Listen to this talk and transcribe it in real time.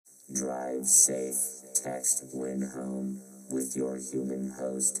Drive safe, text win home with your human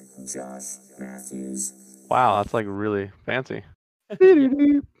host, Josh Matthews. Wow, that's like really fancy.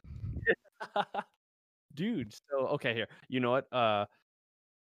 Yeah. Dude, so okay, here. You know what?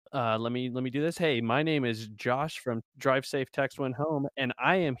 Let me do this. Hey, my name is Josh from Drive Safe Text Win Home, and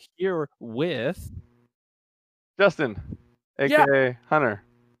I am here with Justin, Yeah. aka Hunter,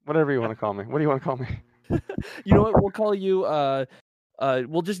 whatever you want to call me. What do you want to call me? You know what? We'll call you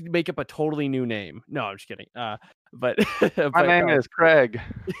we'll just make up a totally new name. No, I'm just kidding. But My name is Craig.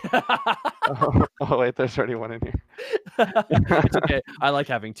 is Oh, wait, there's already one in here. It's okay. I like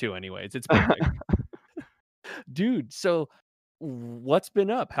having two anyways. It's perfect. Dude, so what's been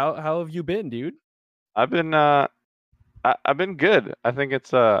up? How have you been, dude? I've been I've been good. I think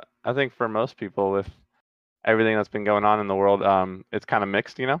it's I think for most people with everything that's been going on in the world, it's kind of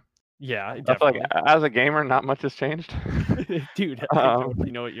mixed, you know? Yeah, I feel definitely. like as a gamer, not much has changed. Dude, I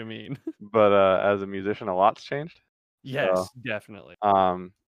totally know what you mean. But as a musician, a lot's changed. Yes, definitely.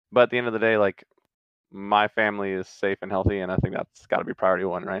 But at the end of the day, like my family is safe and healthy, and I think that's got to be priority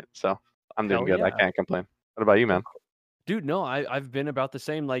one, right? So I'm doing Hell good. I yeah. can't complain. What about you, man? Dude, no, I've been about the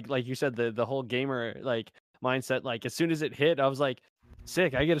same. Like you said, the whole gamer like mindset. Like as soon as it hit, I was like,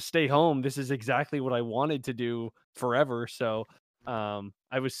 sick. I get to stay home. This is exactly what I wanted to do forever. So,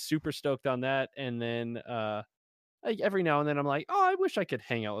 I was super stoked on that. And then, like every now and then, I'm like, oh, I wish I could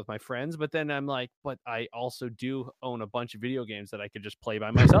hang out with my friends. But then I'm like, but I also do own a bunch of video games that I could just play by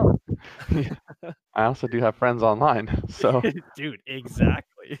myself. I also do have friends online, so Dude,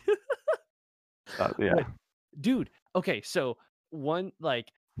 exactly. yeah. But, dude, okay, so one like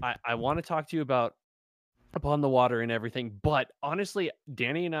I want to talk to you about Upon the Water and everything, but honestly,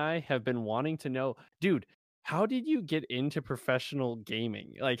 Danny and I have been wanting to know, dude, how did you get into professional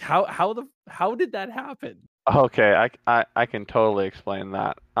gaming? Like how did that happen? Okay, I can totally explain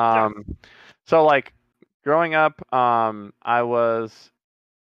that. Yeah. So like growing up, I was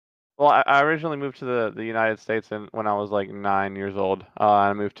well, I originally moved to the United States and when I was like 9 years old.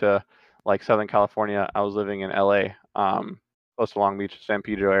 I moved to like Southern California. I was living in LA, close to Long Beach, San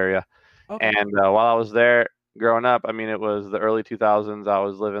Pedro area. Okay. And while I was there growing up, I mean, it was the early 2000s. I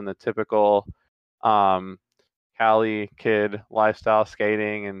was living the typical um, Cali kid lifestyle,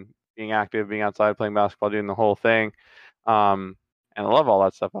 skating and being active, being outside, playing basketball, doing the whole thing. And I love all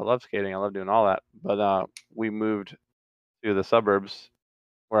that stuff. I love skating. I love doing all that. But we moved to the suburbs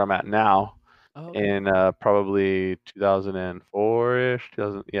where I'm at now Oh, okay. in probably 2004-ish,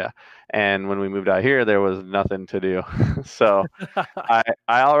 2000, yeah. And when we moved out here, there was nothing to do. So I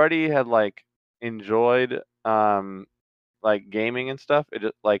already had like enjoyed like gaming and stuff. It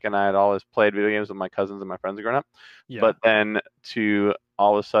just like and I had always played video games with my cousins and my friends growing up. Yeah. But then to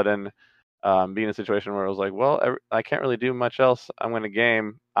all of a sudden be in a situation where it was like, well, I can't really do much else. I'm going to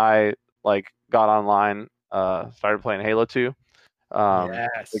game. I like got online, started playing Halo 2. The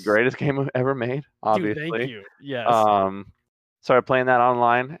Yes. greatest game ever made, Dude, thank obviously. you. Yes. Um, Started playing that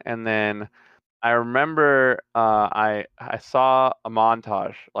online, and then I remember I saw a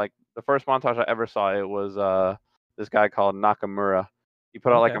montage. Like the first montage I ever saw, it was this guy called Nakamura. He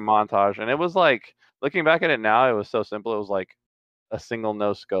put out like Okay. a montage, and it was like looking back at it now, it was so simple. It was like a single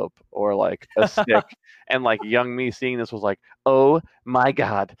no scope or like a stick, and like young me seeing this was like, oh my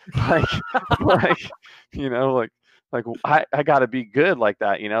god, like like you know like I got to be good like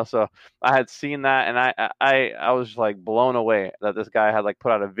that, you know. So I had seen that, and I was like blown away that this guy had like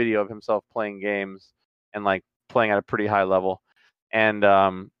put out a video of himself playing games and like playing at a pretty high level. And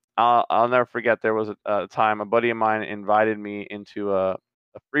I'll never forget there was a time a buddy of mine invited me into a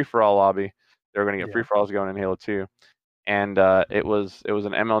free for all lobby. They were going to get free Yeah. for alls going in Halo 2, and it was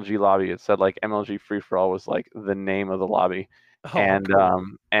an MLG lobby. It said like MLG free for all was like the name of the lobby, Oh, and cool.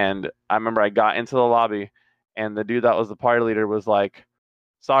 I remember I got into the lobby, and the dude that was the party leader was like,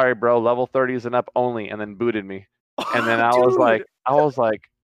 "Sorry, bro, level 30s and up only," and then booted me. And then Dude. I was like,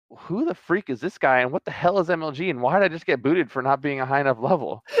 who the freak is this guy, and what the hell is MLG, and why did I just get booted for not being a high enough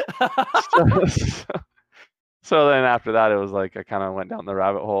level? So, so then after that, it was like I kind of went down the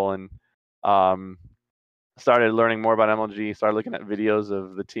rabbit hole and um, started learning more about MLG, started looking at videos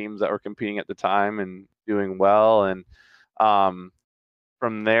of the teams that were competing at the time and doing well. And um,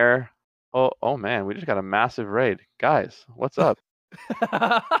 from there, oh man, we just got a massive raid. Guys, what's up?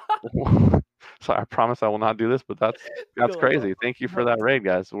 So I promise I will not do this, but that's No. crazy. Thank you for that raid,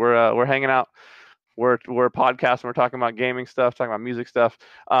 guys. We're hanging out. We're podcasting. We're talking about gaming stuff, talking about music stuff.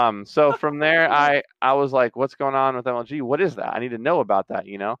 So from there, I was like, what's going on with MLG? What is that? I need to know about that,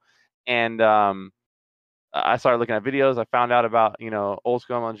 you know. And I started looking at videos. I found out about old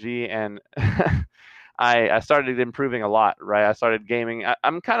school MLG, and I started improving a lot, right? I started gaming.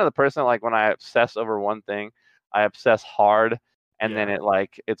 I'm kind of the person like when I obsess over one thing, I obsess hard, and then Yeah.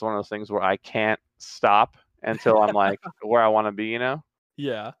 it's one of those things where I can't stop until I'm like where I want to be, you know?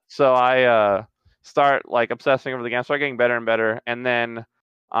 Yeah. So I start like obsessing over the game, start getting better and better, and then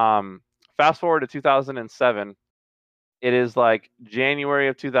fast forward to 2007. It is like January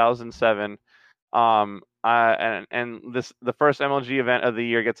of 2007. And this the first MLG event of the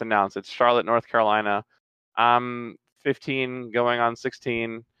year gets announced. It's Charlotte, North Carolina. I'm 15, going on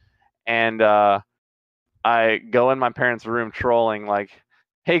 16, and I go in my parents' room trolling like,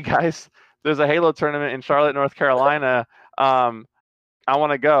 "Hey guys, there's a Halo tournament in Charlotte, North Carolina. Um, I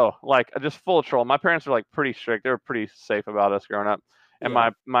want to go." Like just full troll. My parents were like pretty strict. They were pretty safe about us growing up. And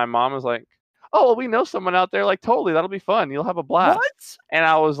Yeah. my mom was like, "Oh, well, we know someone out there. Like totally, that'll be fun. You'll have a blast." What? And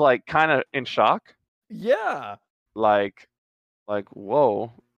I was like kind of in shock. Yeah. Like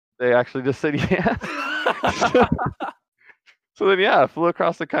whoa, they actually just said yes. So then yeah, I flew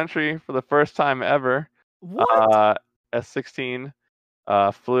across the country for the first time ever. What? At 16,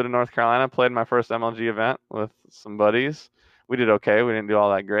 flew to North Carolina, played my first MLG event with some buddies. We did okay. We didn't do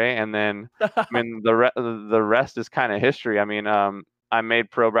all that great. And then, I mean, the rest is kind of history. I mean, I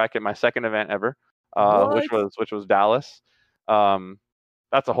made pro bracket my second event ever, What? which was Dallas. Um,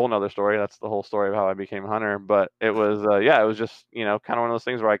 that's a whole nother story. That's the whole story of how I became Hunter. But it was, yeah, it was just kind of one of those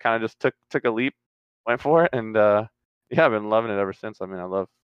things where I kind of just took a leap, went for it, and yeah, I've been loving it ever since. I mean, I love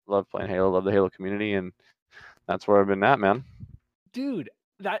playing Halo, love the Halo community, and that's where I've been at, man. Dude,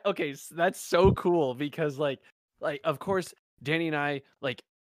 that's so cool because like of course Danny and I like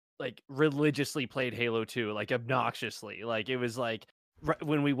religiously played Halo 2, like obnoxiously. Like it was like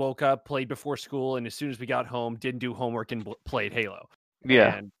when we woke up, played before school, and as soon as we got home, didn't do homework and played Halo.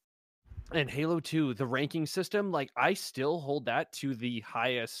 Yeah. And Halo 2, the ranking system, like I still hold that to the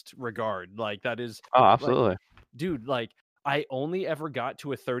highest regard. Like that is Oh, like, absolutely. dude, like I only ever got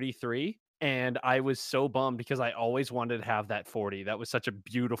to a 33 and I was so bummed because I always wanted to have that 40. That was such a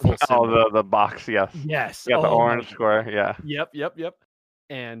beautiful symbol. Oh, the box, yes. Yes. You got the Oh my orange square, yeah. Yep.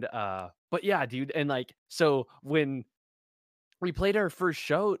 And but yeah, dude, and like so when we played our first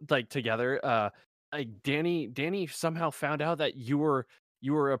show like together, like Danny somehow found out that you were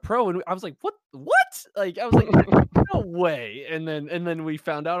a pro, and I was like, what? Like I was like, no way. And then we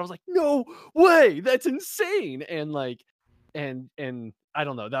found out. I was like, no way, that's insane. And like and I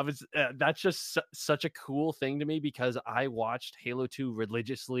don't know, that was that's just such a cool thing to me because I watched Halo 2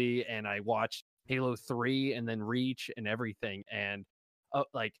 religiously and I watched Halo 3 and then Reach and everything. And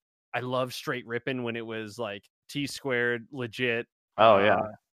like I love straight ripping when it was like T squared legit. Oh yeah.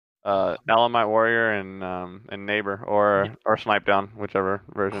 Element Warrior and Neighbor or Snipe Down, whichever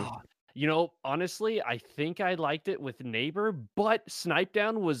version. You know, honestly, I think I liked it with Neighbor, but Snipe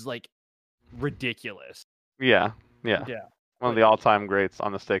Down was like ridiculous. Yeah. One of the all-time greats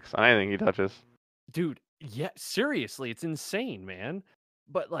on the sticks on anything he touches. Dude, yeah, seriously, it's insane, man.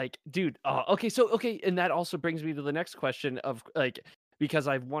 But like, dude, okay, and that also brings me to the next question of like, because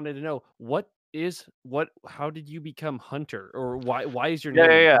I've wanted to know how did you become Hunter, or why is your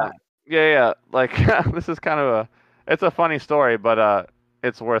name? Yeah. Like this is kind of it's a funny story, but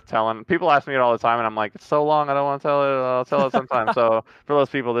it's worth telling. People ask me it all the time, and I'm like, it's so long, I don't want to tell it. I'll tell it sometime. So for those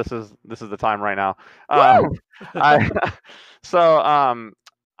people, this is the time right now. I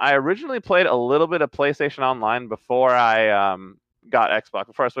originally played a little bit of PlayStation Online before I got Xbox.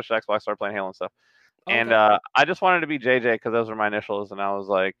 Before I switched to Xbox, started playing Halo and stuff. Okay. And I just wanted to be JJ because those were my initials, and I was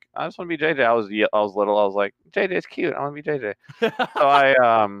like, I just want to be JJ. I was little. I was like, JJ's cute. I want to be JJ. So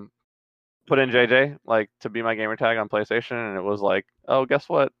I put in JJ like to be my gamer tag on PlayStation, and it was like, oh, guess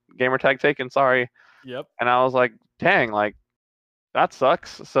what? Gamer tag taken. Sorry. Yep. And I was like, dang, like that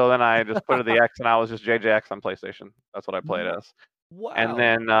sucks. So then I just put the X, and I was just JJX on PlayStation. That's what I played as. Wow. And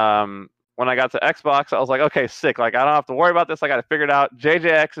then when I got to Xbox, I was like, okay, sick. Like I don't have to worry about this. I got it figured out.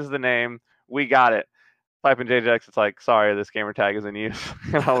 JJX is the name. We got it. Type in JJX, it's like, sorry, this gamer tag is in use.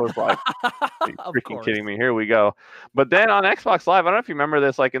 And I was like, are you freaking kidding me? Here we go. But then on Xbox Live, I don't know if you remember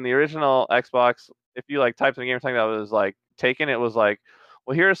this, like in the original Xbox, if you like typed in a gamer tag that was like taken, it was like,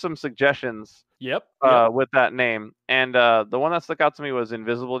 well, here are some suggestions with that name. And the one that stuck out to me was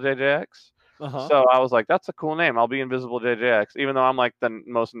Invisible JJX. So I was like, that's a cool name. I'll be Invisible JJX. Even though I'm like the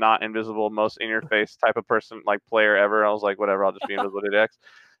most not invisible, most in your face type of person, like player ever. I was like, whatever, I'll just be Invisible JJX.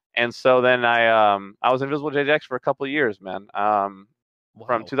 And so then I was Invisible JJX for a couple of years, man.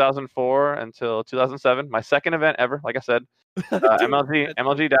 From 2004 until 2007, my second event ever, like I said,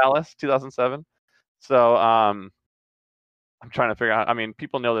 MLG Dallas, 2007. So I'm trying to figure out. I mean,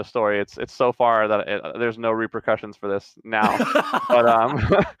 people know this story. It's so far that there's no repercussions for this now.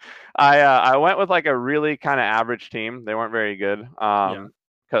 But I went with like a really kind of average team. They weren't very good. Yeah.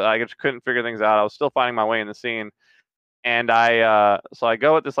 Because I just couldn't figure things out. I was still finding my way in the scene, and so I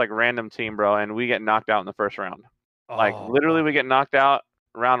go with this like random team, bro, and we get knocked out in the first round. Like Oh, literally, we get knocked out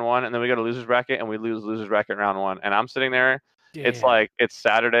round one, and then we go to losers bracket, and we lose losers bracket round one. And I'm sitting there. It's damn. like it's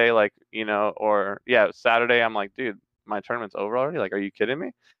Saturday, like or yeah, it's Saturday. I'm like, dude, my tournament's over already. Like, are you kidding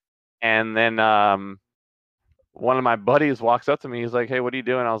me? And then one of my buddies walks up to me. He's like, hey, what are you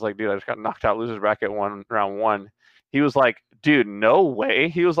doing? I was like, dude, I just got knocked out losers bracket round one. He was like, dude, no way.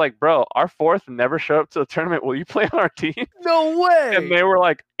 He was like, bro, our fourth never showed up to the tournament. Will you play on our team? No way. And they were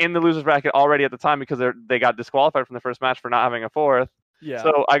like in the losers bracket already at the time because they got disqualified from the first match for not having a fourth. Yeah.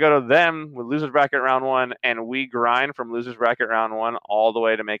 So I go to them with losers bracket round one, and we grind from losers bracket round one all the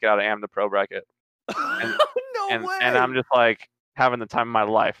way to make it out of AM to pro bracket. No way. And I'm just like having the time of my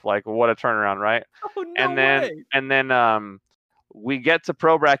life. Like, what a turnaround, right? Oh, no way. And then we get to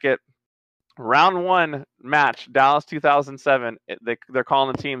pro bracket. Round one match, Dallas 2007. They're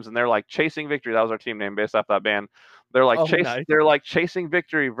calling the teams, and they're like Chasing Victory. That was our team name based off that band. They're like nice. They're like Chasing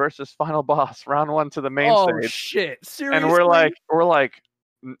Victory versus Final Boss. Round one to the main stage. Oh shit! Seriously? And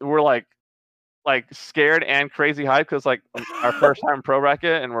we're like scared and crazy hyped because like our first time pro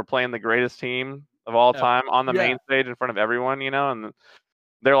bracket, and we're playing the greatest team of all time on the main stage in front of everyone, and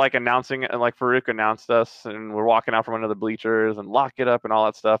they're like announcing it, and like Farouk announced us, and we're walking out from under the bleachers and lock it up and all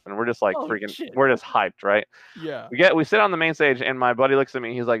that stuff, and we're just like we're just hyped, right? Yeah. We sit on the main stage, and my buddy looks at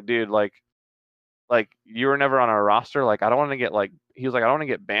me, he's like, dude, like you were never on our roster, like I don't want to get like, he was like, I don't want to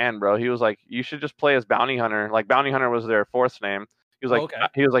get banned, bro. He was like, you should just play as Bounty Hunter. Like Bounty Hunter was their fourth name. He was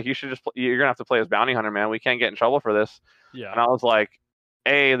like, you should just you're gonna have to play as Bounty Hunter, man. We can't get in trouble for this. Yeah. And I was like,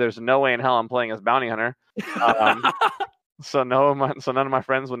 there's no way in hell I'm playing as Bounty Hunter. So none of my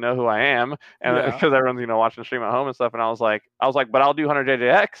friends would know who I am, and because everyone's watching the stream at home and stuff. And I was like, but I'll do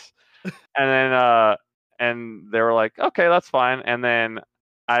 100JJX, and and they were like, okay, that's fine. And then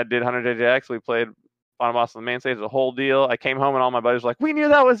I did 100JJX. We played Final Boss on the main stage, the whole deal. I came home and all my buddies were like, we knew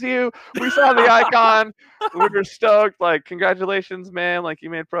that was you. We saw the icon. We were stoked. Like, congratulations, man. Like,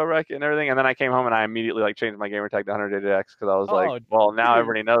 you made pro bracket and everything. And then I came home and I immediately like changed my gamer tag to 100JJX because I was like, well, now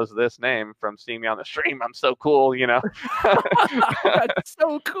everybody knows this name from seeing me on the stream. I'm so cool, That's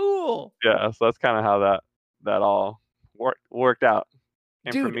so cool. Yeah, so that's kind of how that all worked out.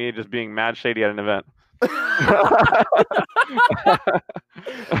 And Dude. for me, just being mad shady at an event.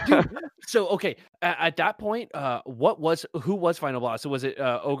 Dude, so okay, at that point, who was Final Boss? So was it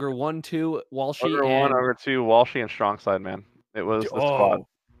Ogre 1, 2, Walshy? Ogre 1, Ogre 2, Walshy, and Strongside, man. It was the squad.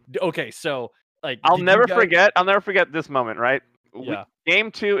 Okay, so like I'll never forget this moment, right? Yeah.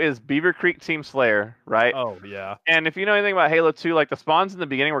 Game 2 is Beaver Creek Team Slayer, right? Oh yeah. And if you know anything about Halo 2, like the spawns in the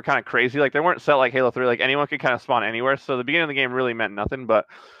beginning were kind of crazy. Like they weren't set like Halo 3. Like anyone could kind of spawn anywhere. So the beginning of the game really meant nothing. But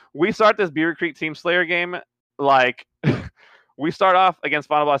we start this Beaver Creek Team Slayer game like we start off against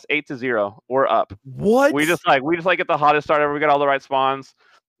Final Boss 8-0. We're up. What? We just get the hottest start ever. We got all the right spawns.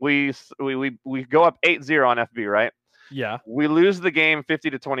 We go up 8-0 on FB, right? Yeah. We lose the game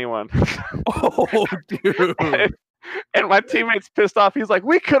 50-21. Oh, dude. And my teammate's pissed off. He's like,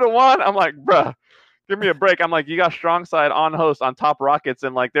 we could have won. I'm like, bruh, give me a break. I'm like, you got Strongside on host on top rockets,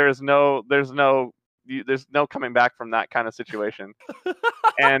 and like there's no coming back from that kind of situation.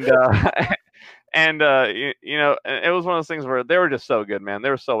 And it was one of those things where they were just so good, man. They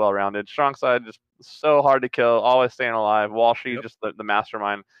were so well rounded. Strongside just so hard to kill, always staying alive. Walshy, just the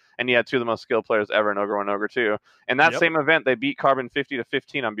mastermind. And he had two of the most skilled players ever in Ogre 1, Ogre 2. And that same event, they beat Carbon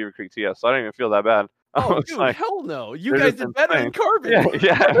 50-15 on Beaver Creek TS. So I don't even feel that bad. Oh, dude, like, hell no. You guys did better than Carbon.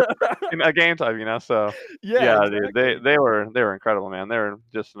 Yeah. In a game type, So yeah, exactly. Dude, they were incredible, man. They were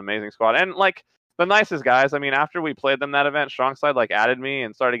just an amazing squad. And like the nicest guys. I mean, after we played them that event, Strongside like added me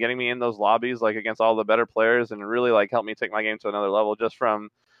and started getting me in those lobbies like against all the better players and really like helped me take my game to another level just from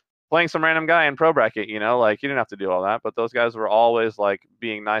playing some random guy in pro bracket, like you didn't have to do all that, but those guys were always like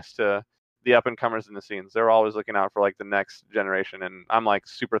being nice to the up and comers in the scenes. They were always looking out for like the next generation, and I'm like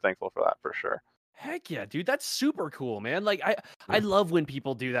super thankful for that for sure. Heck yeah, dude, that's super cool, man. Like I love when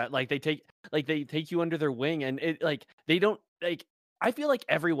people do that. Like they take you under their wing, and it like they don't like. I feel like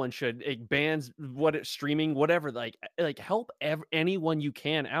everyone should bands, streaming, whatever. Like help anyone you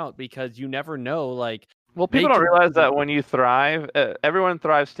can out because you never know. Like, well, people don't realize that when you thrive, everyone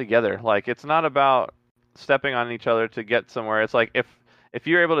thrives together. Like it's not about stepping on each other to get somewhere. It's like if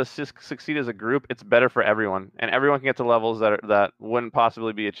you're able to succeed as a group, it's better for everyone, and everyone can get to levels that wouldn't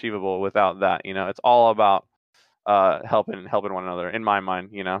possibly be achievable without that. It's all about helping one another, in my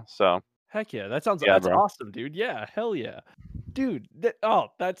mind. So heck yeah, that's awesome, dude. Yeah, hell yeah. Dude,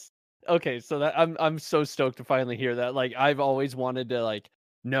 that's okay. So that I'm so stoked to finally hear that. Like, I've always wanted to like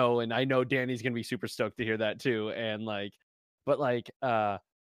know, and I know Danny's gonna be super stoked to hear that too. And like, but like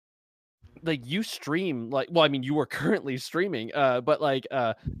you stream like, well, I mean, you are currently streaming, but like,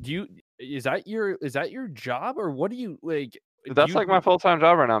 do you is that your job, or what do you like? Do That's you like my full-time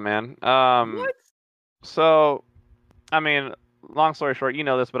job right now, man. what? So I mean, long story short, you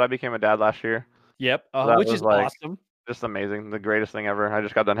know this, but I became a dad last year. Yep, So that which was is like awesome. just amazing, the greatest thing ever. I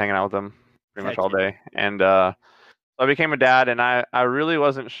just got done hanging out with them pretty much Heck all yeah. day, and I became a dad, and I really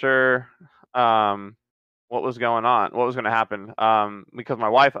wasn't sure what was going on, what was going to happen, because my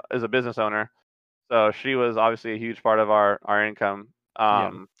wife is a business owner, so she was obviously a huge part of our income,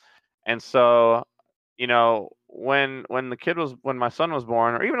 Yeah. and so you know when my son was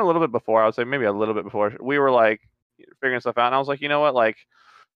born, or even a little bit before, I would say maybe a little bit before, we were like figuring stuff out, and I was like, you know what, like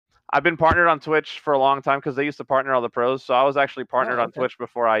I've been partnered on Twitch for a long time because they used to partner all the pros. So I was actually partnered Oh, on okay. Twitch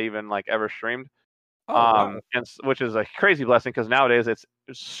before I even like ever streamed. Oh, wow. Which is a crazy blessing because nowadays it's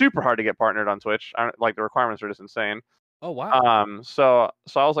super hard to get partnered on Twitch. Like the requirements are just insane. Oh, wow. So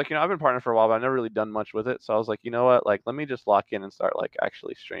I was like, I've been partnered for a while, but I've never really done much with it. So I was like, you know what, like let me just lock in and start like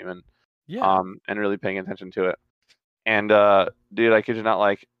actually streaming, Yeah. and really paying attention to it. And dude, I kid you not,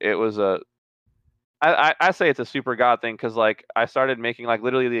 like it was I say it's a super God thing because like I started making like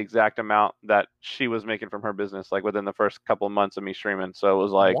literally the exact amount that she was making from her business like within the first couple of months of me streaming. So it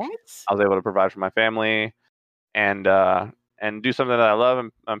was like What? I was able to provide for my family and do something that I love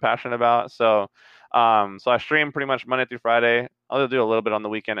and I'm passionate about. So I stream pretty much Monday through Friday. I'll do a little bit on the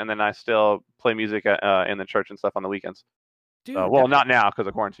weekend, and then I still play music in the church and stuff on the weekends. So, Dude, well, that not now because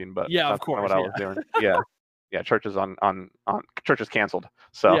of quarantine, but yeah, of that's kind of what course, I yeah. was doing. Yeah, yeah. Church is on church is canceled.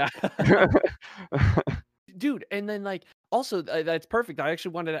 So. Yeah. Dude, and then, like, also, that's perfect. I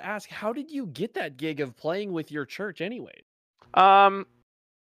actually wanted to ask, how did you get that gig of playing with your church anyways? um,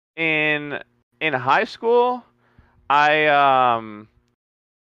 in high school, I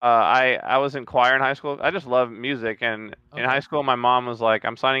I was in choir in high school. I just love music, and in high Okay. school, my mom was like,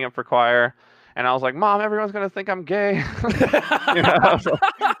 "I'm signing up for choir," and I was like, "Mom, everyone's gonna think I'm gay." I was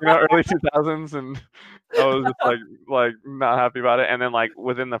like, early 2000s, and I was just like not happy about it. And then like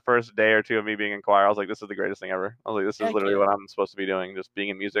within the first day or two of me being in choir, I was like, "This is the greatest thing ever." I was like, "This is Heck literally yeah. what I'm supposed to be doing, just being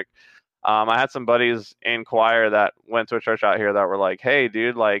in music." I had some buddies in choir that went to a church out here that were like, "Hey,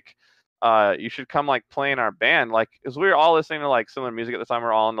 dude, like, you should come like play in our band." Like, cause we were all listening to like similar music at the time. We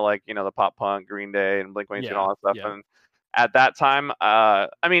are all into like the pop punk, Green Day, and Blink-182 and Yeah, all that stuff. yeah. And at that time, I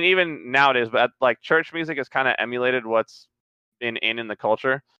mean, even nowadays, but like church music has kind of emulated what's been in the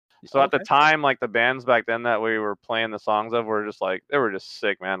culture. So at the Okay. time, like the bands back then that we were playing the songs of were just like they were just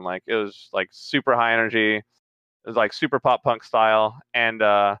sick, man. Like it was like super high energy. It was like super pop punk style, and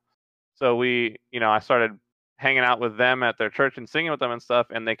so I started hanging out with them at their church and singing with them and stuff,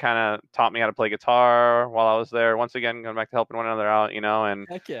 and they kind of taught me how to play guitar while I was there. Once again, going back to helping one another out, and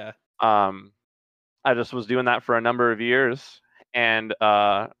Heck yeah. um, I just was doing that for a number of years, and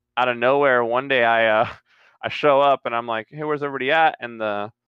out of nowhere, one day I show up and I'm like, "Hey, where's everybody at?" And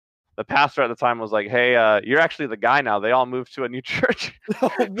the pastor at the time was like, "Hey, you're actually the guy now. They all moved to a new church."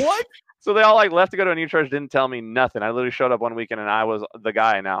 What? So they all like left to go to a new church, didn't tell me nothing. I literally showed up one weekend and I was the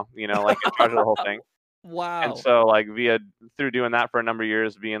guy now, like in charge of the whole thing. And Wow. so like through doing that for a number of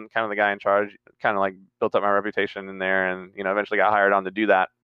years, being kind of the guy in charge, kind of like built up my reputation in there, and eventually got hired on to do that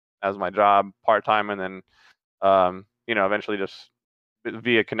as my job part time, and then eventually just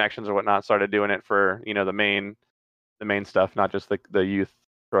via connections or whatnot started doing it for the main stuff, not just the youth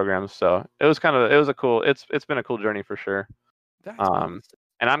programs. So it's been a cool journey for sure. That's Um,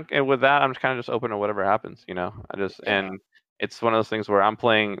 awesome. and with that, I'm just kind of just open to whatever happens. Yeah. And it's one of those things where I'm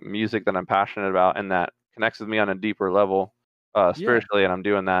playing music that I'm passionate about and that connects with me on a deeper level, Yeah. spiritually, and I'm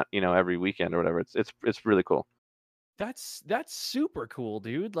doing that, every weekend or whatever. It's really cool. That's super cool,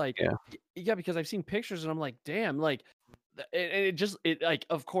 dude. Like, Yeah. yeah, because I've seen pictures and I'm like, damn, like, and it like,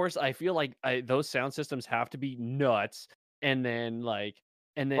 of course, I feel like those sound systems have to be nuts, and then like,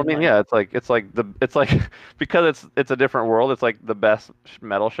 and Well, then I mean, like, yeah, it's like because it's a different world. It's like the best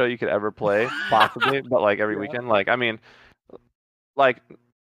metal show you could ever play, possibly, but like every yeah, weekend. Like, I mean, like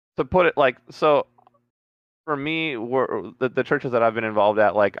to put it like so. For me, the churches that I've been involved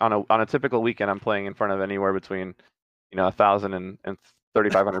at, like on a typical weekend, I'm playing in front of anywhere between 1,000 and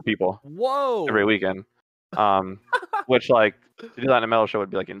 3,500 people every whoa, weekend. Um, which like to do that in a metal show would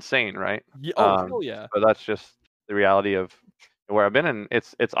be like insane, right? yeah, oh hell yeah, But that's just the reality of where I've been, and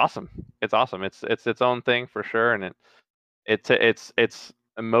it's awesome. It's awesome. It's its own thing for sure, and it's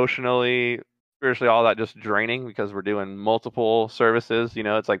emotionally spiritually all that just draining because we're doing multiple services. You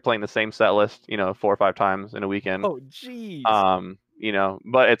know, it's like playing the same set list, you know, 4 or 5 times in a weekend. Oh, jeez. You know,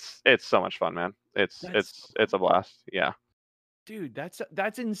 but it's so much fun, man. It's That's it's a blast. Yeah. Dude,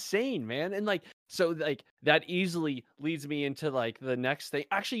 that's insane, man. And like, so like that easily leads me into like the next thing.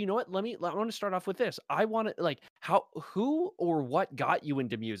 Actually, you know what? I want to start off with this. I want to like who or what got you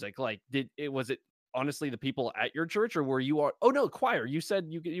into music? Like, was it honestly the people at your church, or were you oh no, choir. You said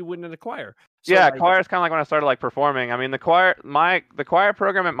you went into choir. So Yeah, like, choir is kind of like when I started like performing. I mean, the choir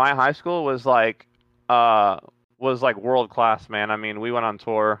program at my high school was like world class, man. I mean, we went on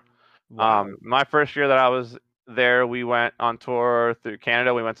tour. wow. My first year that I was there, we went on tour through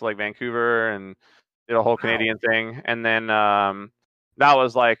Canada. We went to like Vancouver and did a whole Canadian thing. And then that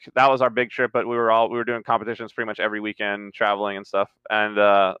was our big trip, but we were doing competitions pretty much every weekend, traveling and stuff. And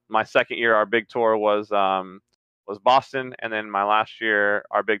my second year, our big tour was Boston, and then my last year,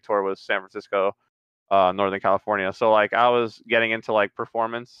 our big tour was San Francisco, Northern California. So like I was getting into like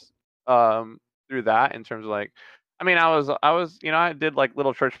performance through that in terms of like, I mean, I was you know, I did like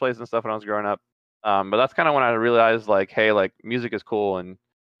little church plays and stuff when I was growing up. But that's kind of when I realized like, hey, like music is cool and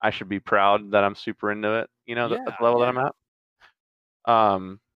I should be proud that I'm super into it, you know, at the level that I'm at.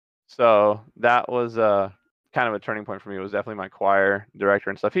 So that was kind of a turning point for me. It was definitely my choir director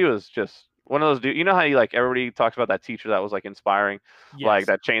and stuff. He was just one of those dudes. You know how you like everybody talks about that teacher that was like inspiring, like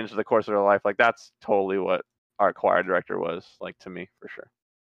that changed the course of their life. Like that's totally what our choir director was like to me for sure.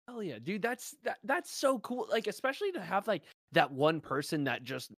 Hell yeah, dude. That's so cool. Like, especially to have like that one person that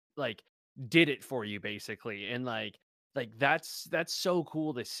just like did it for you basically. And like that's so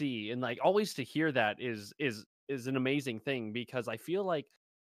cool to see. And like always to hear that is an amazing thing, because I feel like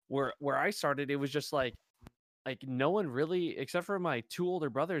where I started, it was just like no one really, except for my 2 older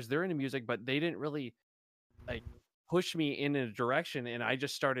brothers, they're into music, but they didn't really like push me in a direction. And I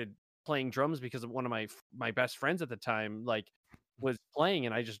just started playing drums because of one of my best friends at the time like was playing,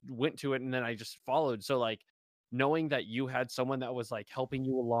 and I just went to it, and then I just followed. So like knowing that you had someone that was like helping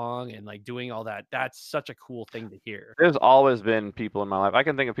you along and like doing all that, that's such a cool thing to hear. There's always been people in my life. I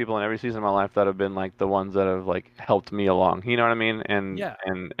can think of people in every season of my life that have been like the ones that have like helped me along. You know what I mean? And Yeah.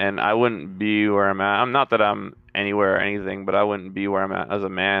 and I wouldn't be where I'm at. I'm not that I'm anywhere or anything, but I wouldn't be where I'm at as a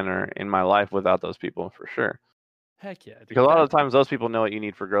man or in my life without those people for sure. Heck yeah, dude. Because a lot of the times those people know what you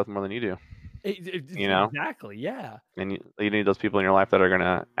need for growth more than you do. You know? Exactly, yeah. And you need those people in your life that are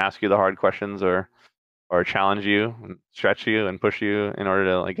gonna ask you the hard questions or challenge you and stretch you and push you in order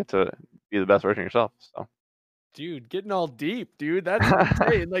to like get to be the best version of yourself. So Dude, getting all deep, dude. That's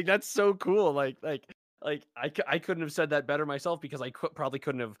insane. Like that's so cool. Like I couldn't have said that better myself, because I probably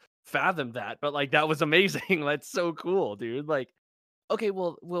couldn't have fathomed that. But like that was amazing. That's so cool, dude. Like, okay,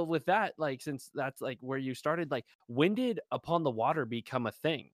 well with that, like since that's like where you started, like when did Upon the Water become a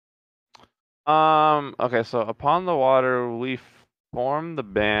thing? okay, so Upon the Water, we formed the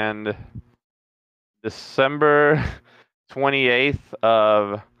band December 28th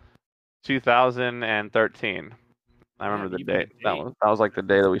of 2013. I remember the date. That was like the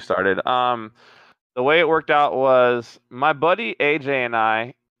day that we started. The way it worked out was my buddy AJ and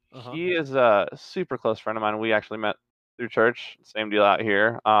I, he is a super close friend of mine. We actually met through church. Same deal out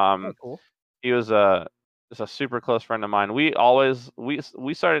here. Cool. He was just a super close friend of mine. We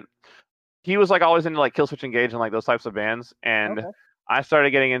started. He was like always into like Killswitch Engage and like those types of bands, and I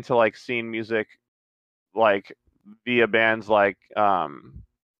started getting into like scene music, like via bands like what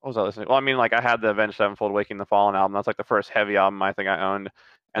was I listening? Well, I mean, like I had the Avenged Sevenfold Waking the Fallen album. That's like the first heavy album I think I owned,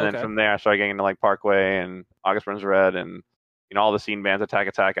 and then from there I started getting into like Parkway and August Burns Red and you know all the scene bands, Attack,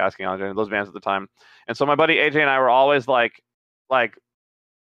 Asking Alexander, those bands at the time. And so my buddy AJ and I were always like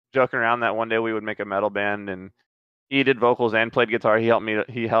joking around that one day we would make a metal band, and he did vocals and played guitar. He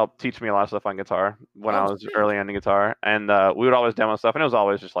helped teach me a lot of stuff on guitar when I was early into guitar, and we would always demo stuff, and it was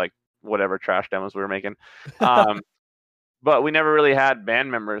always just like whatever trash demos we were making. But we never really had band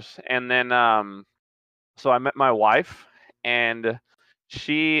members. And then so I met my wife, and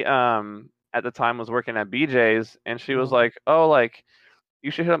she at the time was working at BJ's, and she was like, oh, like you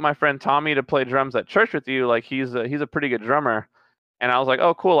should hit up my friend Tommy to play drums at church with you, like he's a pretty good drummer. And I was like,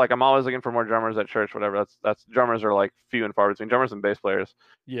 oh, cool. Like, I'm always looking for more drummers at church, whatever. That's drummers are like few and far between, drummers and bass players.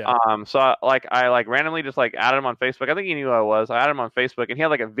 Yeah. So I randomly just like added him on Facebook. I think he knew who I was. I added him on Facebook, and he had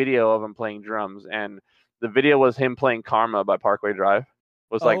like a video of him playing drums. And the video was him playing Karma by Parkway Drive.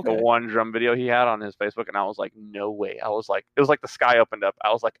 Was like the one drum video he had on his Facebook. And I was like, no way. I was like, it was like the sky opened up.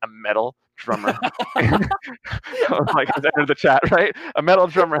 I was like, a metal drummer. I was like, has entered the chat, right? A metal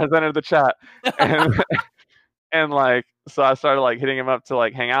drummer has entered the chat. And like, so I started like hitting him up to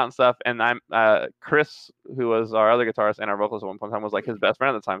like hang out and stuff. And I'm Chris, who was our other guitarist and our vocalist at one point in time, was like his best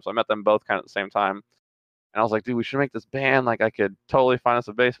friend at the time. So I met them both kind of at the same time. And I was like, dude, we should make this band. Like I could totally find us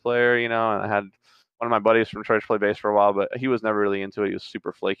a bass player, you know. And I had one of my buddies from church play bass for a while, but he was never really into it. He was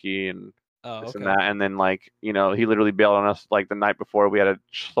super flaky and Oh, this okay. and that. And then like, you know, he literally bailed on us like the night before we had a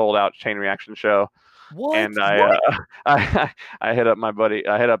sold out Chain Reaction show. What? And I hit up my buddy.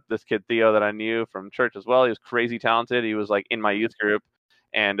 I hit up this kid Theo that I knew from church as well. He was crazy talented. He was like in my youth group,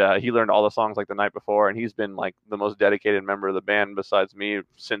 and he learned all the songs like the night before. And he's been like the most dedicated member of the band besides me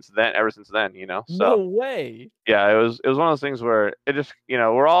since then. Ever since then, you know. So No way. yeah, it was one of those things where it just, you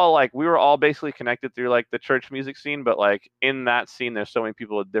know, we were all basically connected through like the church music scene, but like in that scene, there's so many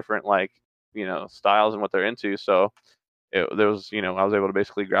people with different like, you know, styles and what they're into. So there was, you know, I was able to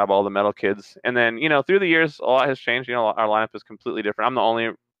basically grab all the metal kids. And then, you know, through the years, a lot has changed. You know, our lineup is completely different. I'm the only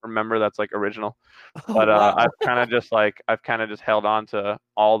member that's like original, but Wow. I've kind of just held on to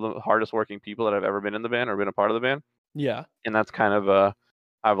all the hardest working people that I've ever been in the band or been a part of the band. Yeah. And that's kind of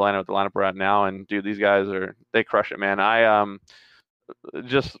I've landed with the lineup we're at now. And dude, these guys they crush it, man. I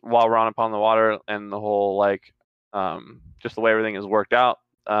just while we're on Upon the Water and the whole like just the way everything has worked out.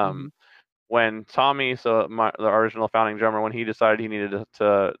 When Tommy, so the original founding drummer, when he decided he needed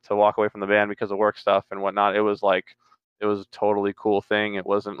to walk away from the band because of work stuff and whatnot, it was a totally cool thing. It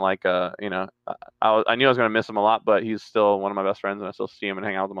wasn't like you know, I knew I was gonna miss him a lot, but he's still one of my best friends and I still see him and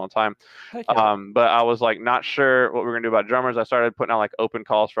hang out with him all the time. Heck yeah. But I was like not sure what we were gonna do about drummers. I started putting out like open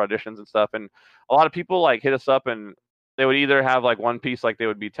calls for auditions and stuff, and a lot of people like hit us up and they would either have like one piece like they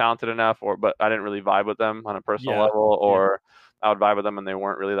would be talented enough, but I didn't really vibe with them on a personal Yeah. level, or I would vibe with them and they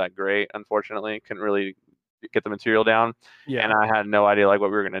weren't really that great. Unfortunately, couldn't really get the material down, Yeah. and I had no idea like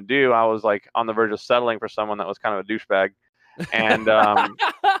what we were gonna do. I was like on the verge of settling for someone that was kind of a douchebag, and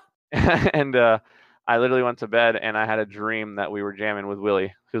and I literally went to bed and I had a dream that we were jamming with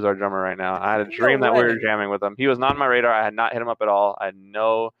Willie, who's our drummer right now. I had a dream that we were jamming with him. He was not on my radar. I had not hit him up at all. I had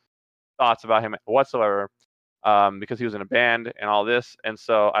no thoughts about him whatsoever. Because he was in a band and all this. And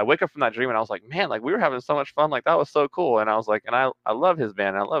so I wake up from that dream and I was like, man, like we were having so much fun. Like that was so cool. And I was like, and I love his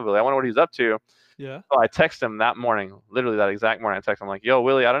band. I love Willie. I wonder what he's up to. Yeah. So I text him that morning, literally that exact morning. I text him like, yo,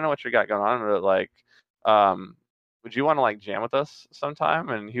 Willie, I don't know what you got going on, but like, would you want to like jam with us sometime?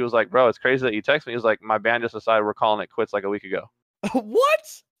 And he was like, bro, it's crazy that you text me. He was like, my band just decided we're calling it quits like a week ago.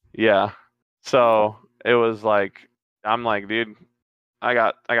 What? Yeah. So it was like, I'm like, dude, I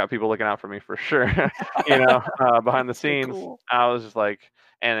got people looking out for me for sure, you know, behind the scenes. Cool. I was just like,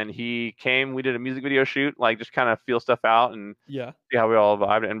 and then he came, we did a music video shoot, like just kind of feel stuff out and Yeah. see how we all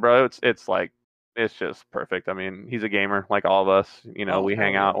vibed. And bro, it's like, it's just perfect. I mean, he's a gamer like all of us, you know, we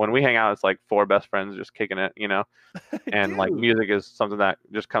hang out. When we hang out, it's like four best friends just kicking it, you know, and like music is something that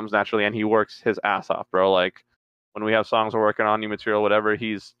just comes naturally, and he works his ass off, bro. Like when we have songs we're working on, new material, whatever,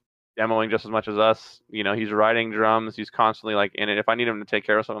 he's demoing just as much as us. You know, he's writing drums. He's constantly like in it. If I need him to take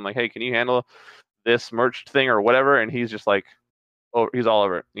care of something, I'm like, hey, can you handle this merch thing or whatever? And he's just like, oh, he's all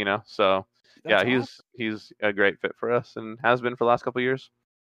over it, you know? So That's yeah, awesome. he's a great fit for us and has been for the last couple of years.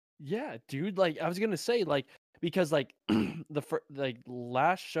 Yeah, dude. Like I was gonna say, like because like like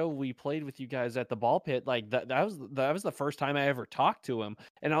last show we played with you guys at the ball pit, like that was the first time I ever talked to him,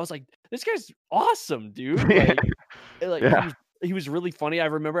 and I was like, this guy's awesome, dude. Like Yeah. he was really funny. I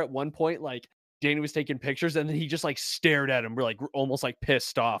remember at one point, like Danny was taking pictures, and then he just like stared at him, like almost like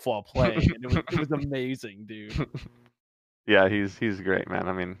pissed off while playing. And it was amazing, dude. Yeah, he's great, man.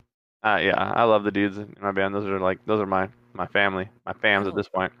 I mean, yeah, I love the dudes in my band. Those are my family, my fams at this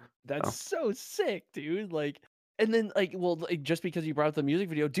point. That's so sick, dude. Like, and then like, well, like, just because you brought up the music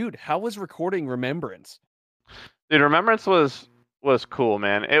video, dude, how was recording Remembrance? Dude, Remembrance was cool,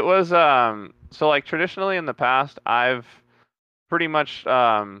 man. It was so like traditionally in the past, I've pretty much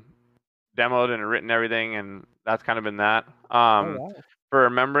demoed and written everything, and that's kind of been that. Wow. For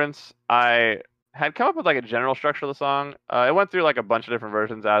Remembrance, I had come up with like a general structure of the song. It went through like a bunch of different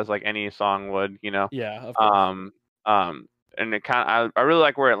versions as like any song would, you know. Yeah, of course. And it kind of I really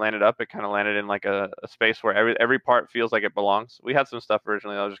like where it landed up. It kind of landed in like a space where every part feels like it belongs. We had some stuff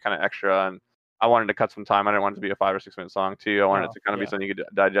originally that was just kind of extra, and I wanted to cut some time. I didn't want it to be a 5 or 6 minute song too. I wanted it to kind of be something you could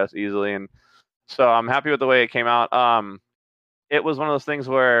digest easily, and so I'm happy with the way it came out. It was one of those things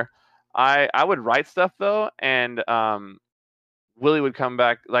where I would write stuff though, and Willie would come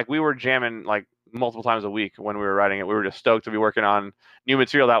back. Like we were jamming like multiple times a week when we were writing it. We were just stoked to be working on new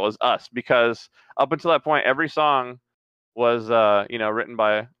material that was us, because up until that point, every song was you know, written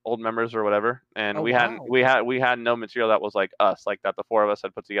by old members or whatever, and we had no material that was like us, like that the four of us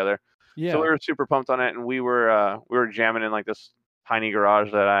had put together. Yeah. So we were super pumped on it, and we were jamming in like this tiny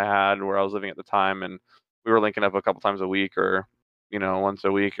garage that I had where I was living at the time, and we were linking up a couple times a week, or once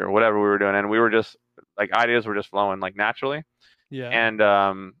a week, or whatever we were doing, and we were just like, ideas were just flowing like naturally. Yeah.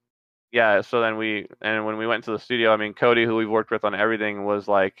 And yeah, so then when we went to the studio, I mean, Cody, who we've worked with on everything, was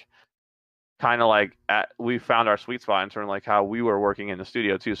like kind of like we found our sweet spot in terms of like how we were working in the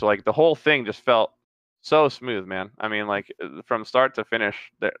studio too. So like the whole thing just felt so smooth, man. I mean, like from start to finish,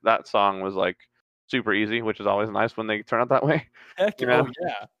 that song was like super easy, which is always nice when they turn out that way. Heck, You know?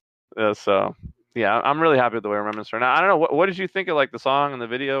 oh yeah. So yeah, I'm really happy with the way Remembrance turned out. I don't know, what did you think of like the song and the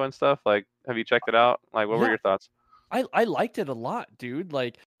video and stuff? Like, have you checked it out? Like, what were Yeah. your thoughts? I liked it a lot, dude.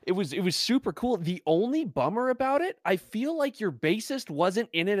 Like it was super cool. The only bummer about it, I feel like your bassist wasn't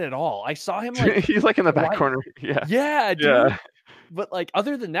in it at all. I saw him like He's like in the back twice. corner. Yeah. Yeah, dude. Yeah. But like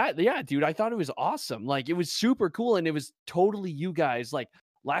other than that, yeah, dude, I thought it was awesome. Like it was super cool, and it was totally you guys. Like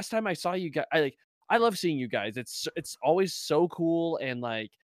last time I saw you guys, I love seeing you guys. It's always so cool, and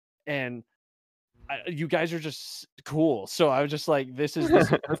like and you guys are just cool. So I was just like, this is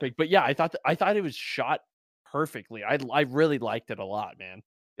perfect. But yeah, I thought it was shot perfectly. I really liked it a lot, man.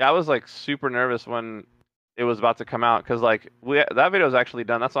 Yeah, I was like super nervous when it was about to come out, because like that video is actually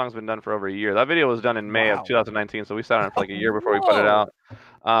done. That song's been done for over a year. That video was done in May Wow. of 2019, so we sat on it for like a year before we put it Whoa.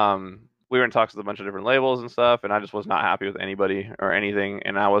 out. We were in talks with a bunch of different labels and stuff, and I just was not happy with anybody or anything,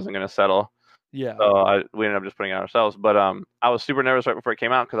 and I wasn't gonna settle. Yeah. So we ended up just putting it out ourselves. But I was super nervous right before it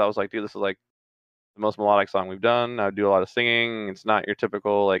came out, because I was like, dude, this is like the most melodic song we've done. I do a lot of singing. It's not your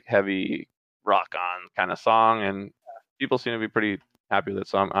typical like heavy rock on kind of song, and people seem to be pretty happy with it.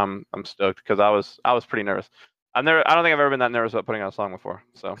 So I'm stoked, because I was pretty nervous. I don't think I've ever been that nervous about putting out a song before.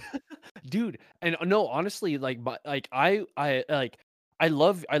 So Dude, and no, honestly, like, but like I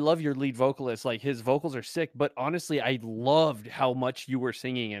love your lead vocalist. Like his vocals are sick, but honestly, I loved how much you were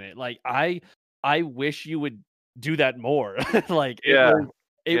singing in it. Like I wish you would do that more. Like yeah,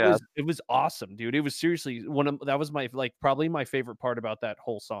 it was awesome, dude. It was seriously that was my like probably my favorite part about that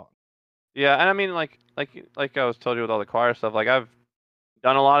whole song. yeah. And I mean, like I was told you with all the choir stuff, like I've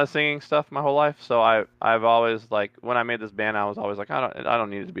done a lot of singing stuff my whole life. So I've always, like, when I made this band, I was always like, I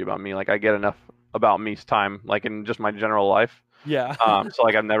don't need it to be about me. Like I get enough about me's time, like in just my general life. Yeah. So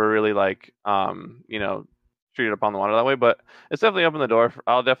like I've never really like treated upon the water that way, but it's definitely opened the door.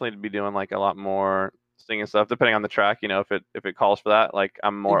 I'll definitely be doing like a lot more singing stuff, depending on the track. If it calls for that, like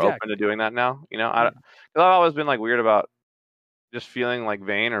I'm more Exactly. open to doing that now. Yeah. Because I've always been like weird about just feeling like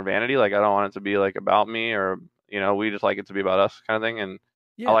vain or vanity. Like I don't want it to be like about me, or we just like it to be about us kind of thing. And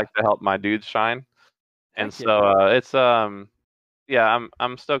I Yeah. like to help my dudes shine. And Heck yeah. so it's yeah,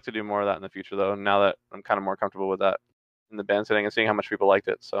 I'm stoked to do more of that in the future, though. Now that I'm kind of more comfortable with that in the band setting and seeing how much people liked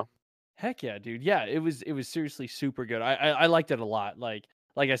it. So Heck yeah, dude. Yeah, it was seriously super good. I liked it a lot. Like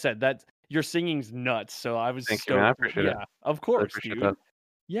I said, that your singing's nuts. So I was thank you, man. I stoked. appreciate it. Yeah, of I course, appreciate dude. that.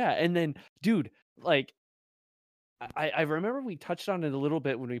 Yeah, and then, dude, like I remember we touched on it a little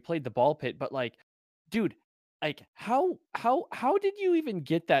bit when we played the ball pit, but like, dude, like how did you even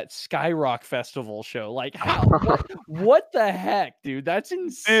get that Skyrock Festival show? Like what the heck, dude? That's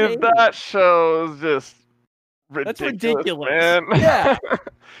insane. Dude, that show is just That's ridiculous, ridiculous. man.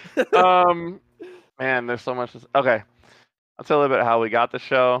 Yeah. Man, there's so much. Okay, I'll tell you a little bit how we got the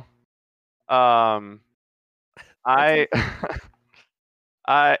show. I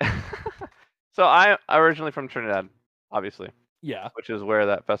I so I'm originally from Trinidad, obviously, Yeah. which is where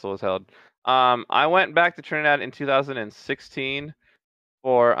that festival was held. I went back to Trinidad in 2016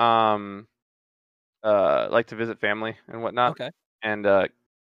 for like to visit family and whatnot. Okay. And the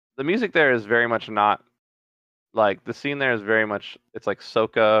music there is very much not like, the scene there is very much, it's like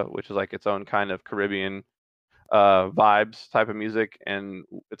soca, which is like its own kind of Caribbean vibes type of music, and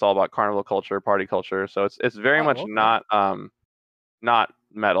it's all about carnival culture, party culture. So it's very Oh, much okay. not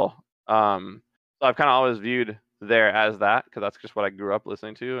metal. So I've kind of always viewed there as that, because that's just what I grew up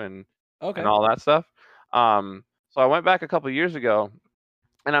listening to and Okay. all that stuff. So I went back a couple years ago,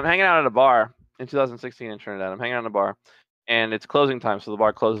 and I'm hanging out at a bar in 2016 in Trinidad. I'm hanging out in a bar, and it's closing time, so the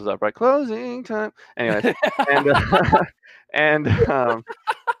bar closes up, right? Closing time. Anyways, and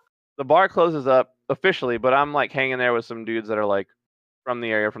the bar closes up officially, but I'm like hanging there with some dudes that are like from the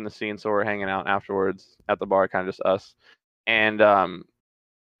area, from the scene, so we're hanging out afterwards at the bar, kind of just us. And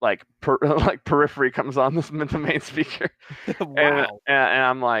like like Periphery comes on the main speaker, and Wow.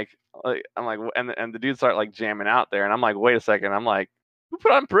 I'm like, and the dudes start like jamming out there, and I'm like, wait a second, I'm like, who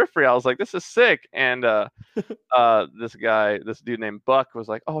put on Periphery? I was like, this is sick. And this dude named Buck was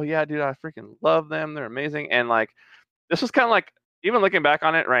like, oh yeah, dude, I freaking love them, they're amazing. And like, this was kind of like, even looking back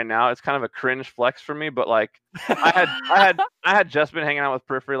on it right now, it's kind of a cringe flex for me, but like I had just been hanging out with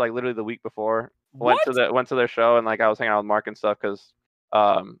Periphery like literally the week before. Went What? to their show, and like I was hanging out with Mark and stuff, because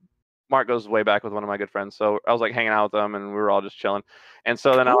Mark goes way back with one of my good friends. So I was like hanging out with them and we were all just chilling. And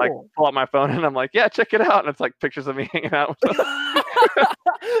so then I like Cool. pull out my phone and I'm like, yeah, check it out. And it's like pictures of me hanging out with them.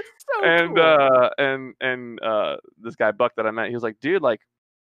 So And cool. this guy Buck that I met, he was like, dude, like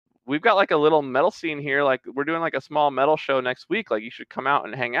we've got like a little metal scene here. Like we're doing like a small metal show next week. Like you should come out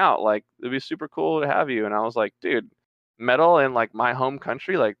and hang out. Like it'd be super cool to have you. And I was like, dude, metal in like my home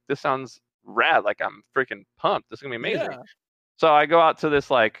country, like this sounds rad. Like I'm freaking pumped. This is gonna be amazing. Yeah. So I go out to this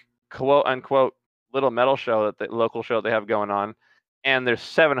like quote unquote little metal show that the local show they have going on, and there's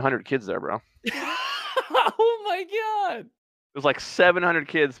 700 kids there, bro. Oh my god. There's like 700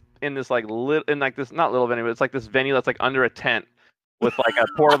 kids in this like in like this not little venue, but it's like this venue that's like under a tent with like a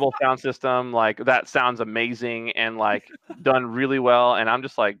portable sound system. Like that sounds amazing and like done really well, and I'm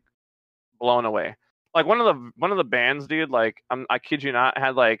just like blown away. Like one of the bands, dude, like I kid you not,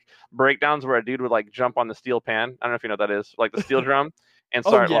 had like breakdowns where a dude would like jump on the steel pan. I don't know if you know what that is, like the steel drum, and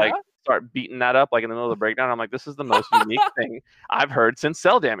Oh yeah. start beating that up like in the middle of the breakdown. I'm like, this is the most unique thing I've heard since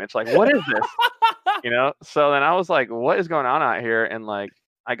Cell Damage. Like, what is this? You know? So then I was like, what is going on out here? And like,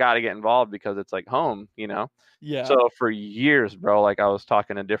 I got to get involved because it's like home, you know? Yeah. So for years, bro, like I was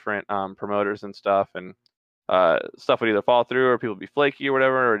talking to different promoters and stuff, and stuff would either fall through or people would be flaky or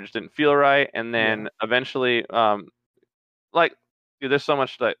whatever, or just didn't feel right. And then eventually, like, dude, there's so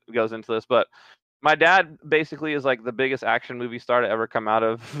much that goes into this, but my dad basically is like the biggest action movie star to ever come out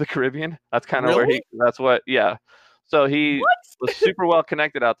of the Caribbean. That's kind of Really? yeah. So he What? was super well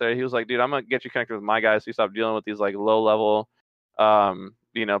connected out there. He was like, dude, I'm gonna get you connected with my guys so you stop dealing with these like low level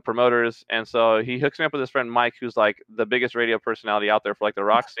promoters. And so he hooks me up with his friend Mike, who's like the biggest radio personality out there for like the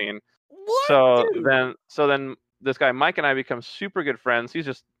rock scene. What? So dude? then this guy Mike and I become super good friends. He's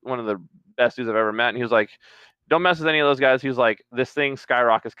just one of the best dudes I've ever met. And he was like, don't mess with any of those guys. He was like, this thing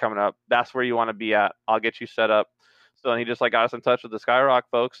Skyrock is coming up. That's where you want to be at. I'll get you set up. So then he just like got us in touch with the Skyrock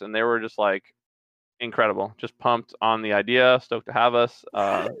folks, and they were just like incredible, just pumped on the idea, stoked to have us.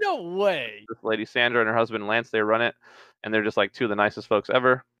 No way. This lady Sandra and her husband Lance, they run it, and they're just like two of the nicest folks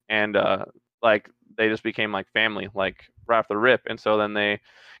ever. And like they just became like family, like right off the rip. And so then they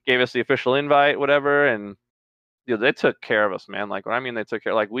gave us the official invite, whatever, and they took care of us, man. Like what I mean, they took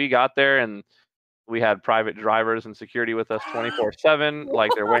care. Like we got there and we had private drivers and security with us 24/7.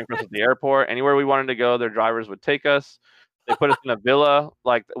 Like they're waiting for us at the airport. Anywhere we wanted to go, their drivers would take us. They put us in a villa.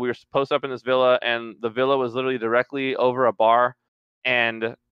 Like we were posted up in this villa, and the villa was literally directly over a bar,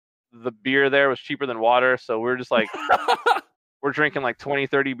 and the beer there was cheaper than water. So we're just like, we're drinking like 20,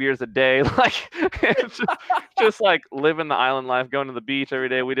 30 beers a day. Like it's just like living the island life, going to the beach every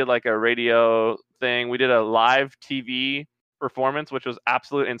day. We did like a radio thing. We did a live TV performance, which was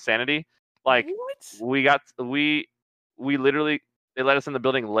absolute insanity. Like what? we literally, they let us in the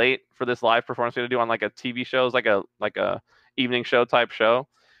building late for this live performance we had to do on like a TV show. It was like a evening show type show.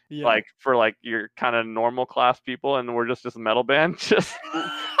 Yeah. Like for like your kind of normal class people, and we're just this metal band just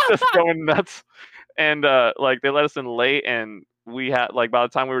going nuts. And like they let us in late, and we had like by the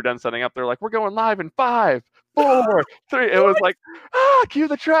time we were done setting up, they're like, we're going live in 5, 4, 3. It was like, cue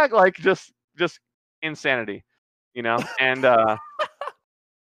the track, like just insanity, you know. And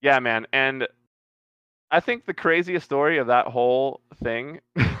yeah, man. And I think the craziest story of that whole thing,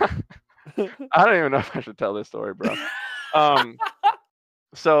 I don't even know if I should tell this story, bro.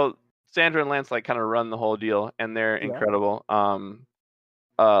 So Sandra and Lance like kind of run the whole deal, and they're incredible.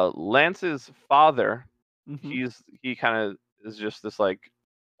 Lance's father, he kind of is just this like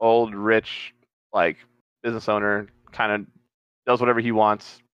old rich like business owner, kind of does whatever he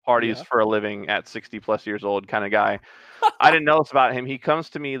wants, parties for a living at 60 plus years old kind of guy. I didn't know this about him. He comes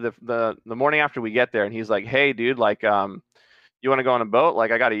to me the morning after we get there, and he's like, hey dude, like you want to go on a boat?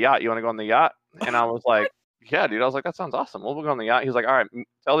 Like I got a yacht, you want to go on the yacht? And I was like, yeah dude. I was like, that sounds awesome, we'll go on the yacht. He's like, all right,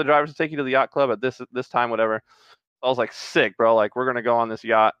 tell the drivers to take you to the yacht club at this time, whatever. I was like, sick, bro. Like, we're going to go on this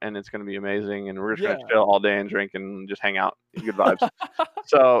yacht, and it's going to be amazing, and we're just going to chill all day and drink and just hang out. Good vibes.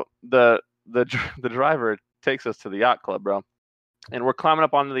 So the driver takes us to the yacht club, bro. And we're climbing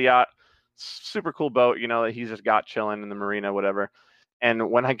up onto the yacht. Super cool boat, you know, that he's just got chilling in the marina, whatever. And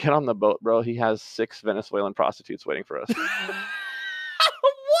when I get on the boat, bro, he has 6 Venezuelan prostitutes waiting for us. What?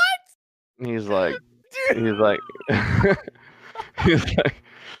 He's like,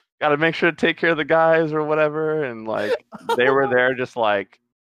 got to make sure to take care of the guys or whatever. And like, they were there just like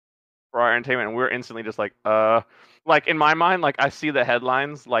for our entertainment. And we were instantly just like in my mind, like I see the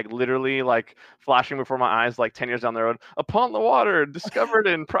headlines, like literally like flashing before my eyes, like 10 years down the road, upon the water, discovered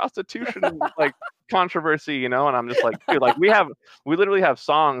in prostitution, like controversy, you know? And I'm just like, dude, like we literally have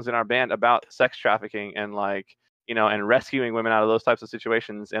songs in our band about sex trafficking and like, and rescuing women out of those types of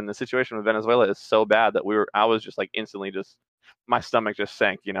situations. And the situation with Venezuela is so bad that I was just like instantly just my stomach just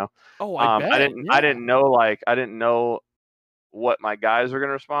sank. Oh, I bet. I didn't know I didn't know what my guys were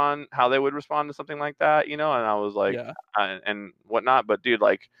gonna respond, how they would respond to something like that, and I was like, Yeah. and whatnot. But dude,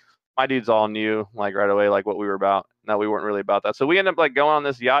 like my dudes all knew like right away like what we were about. No, we weren't really about that. So we ended up like going on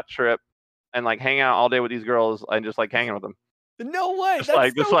this yacht trip and like hanging out all day with these girls and just like hanging with them. No way. Just That's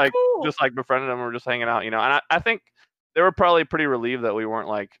like so cool. just like befriended them. We're just hanging out, And I think they were probably pretty relieved that we weren't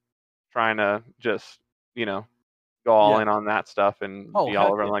like trying to just go all in on that stuff and be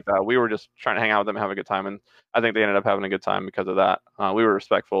all over them like that. We were just trying to hang out with them and have a good time, and I think they ended up having a good time because of that. We were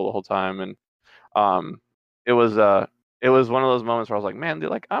respectful the whole time, and it was one of those moments where I was like, man, dude,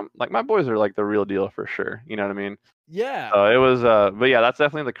 like I'm like my boys are like the real deal for sure. You know what I mean? Yeah. So it was, but yeah, that's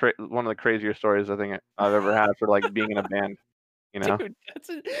definitely one of the crazier stories I think I've ever had for like being in a band. Dude,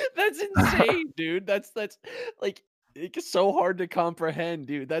 that's insane, dude. That's like it's so hard to comprehend,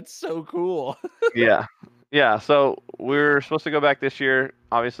 dude. That's so cool. Yeah. So we're supposed to go back this year.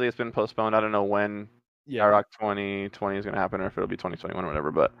 Obviously, it's been postponed. I don't know when Rock 2020 is going to happen or if it'll be 2021 or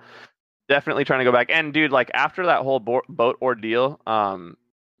whatever. But definitely trying to go back. And dude, like after that whole boat ordeal,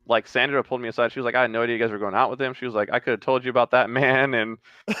 like Sandra pulled me aside. She was like, I had no idea you guys were going out with him. She was like, I could have told you about that man. And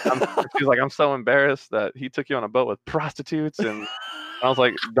she's like, I'm so embarrassed that he took you on a boat with prostitutes. And I was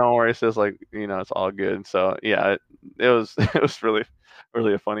like, don't worry, sis. Like, it's all good. So yeah, it was really,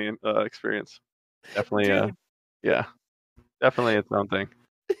 really a funny experience. Definitely, yeah, definitely its own thing.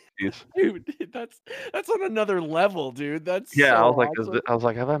 Jeez. Dude, that's on another level, dude. That's yeah. So I was like, awesome. I was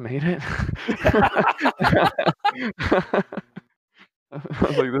like, have I made it? I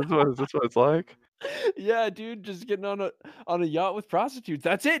was like, is this what it's like? Yeah, dude, just getting on a yacht with prostitutes.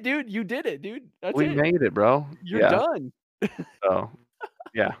 That's it, dude. You did it, dude. That's We it. made it, bro. You're done. So,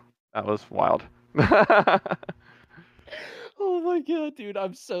 yeah, that was wild. Oh my god, dude.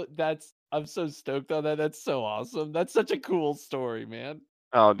 I'm so stoked on that. That's so awesome. That's such a cool story, man.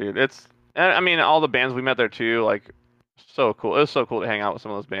 Oh, dude, I mean, all the bands we met there too, like, so cool. It was so cool to hang out with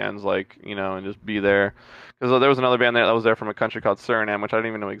some of those bands, like, and just be there. Because there was another band there that was there from a country called Suriname, which I didn't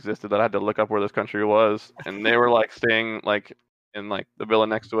even know existed. That I had to look up where this country was, and they were like staying like in like the villa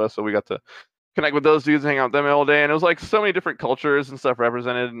next to us, so we got to connect with those dudes, hang out with them all day, and it was like so many different cultures and stuff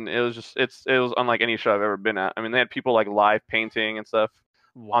represented, and it was just it was unlike any show I've ever been at. I mean, they had people like live painting and stuff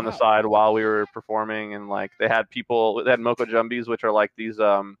on the side while we were performing, and like they had Moko Jumbies, which are like these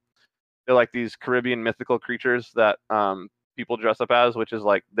they're like these Caribbean mythical creatures that people dress up as, which is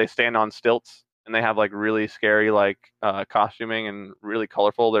like they stand on stilts and they have like really scary like costuming and really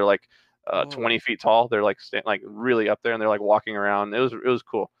colorful. They're like 20 feet tall. They're like like really up there, and they're like walking around. It was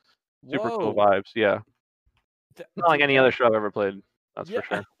cool. Super cool vibes. Yeah. Not like any other show I've ever played. That's for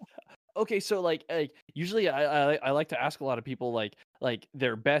sure. Okay, so like usually I like to ask a lot of people like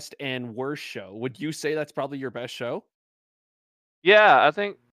their best and worst show. Would you say that's probably your best show? Yeah, I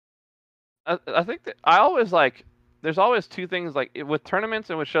think that I always like. There's always two things like with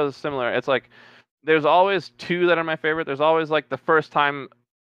tournaments and with shows similar. It's like there's always two that are my favorite. There's always like the first time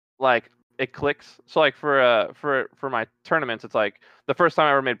like it clicks. So like for my tournaments, it's like the first time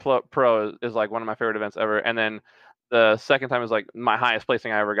I ever made pro is like one of my favorite events ever, and then the second time is like my highest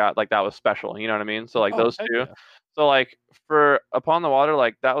placing I ever got. Like that was special. You know what I mean? So like those two. Yeah. So like for Upon the Water,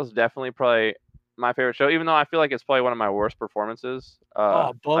 like that was definitely probably my favorite show, even though I feel like it's probably one of my worst performances.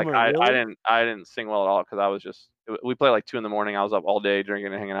 Bummer! Like Really? I didn't sing well at all because I was just we played like 2 a.m. I was up all day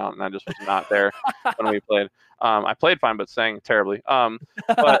drinking and hanging out, and I just was not there when we played. I played fine, but sang terribly.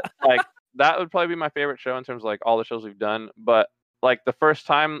 But like that would probably be my favorite show in terms of like all the shows we've done. But like the first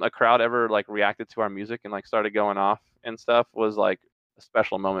time a crowd ever like reacted to our music and like started going off and stuff was like a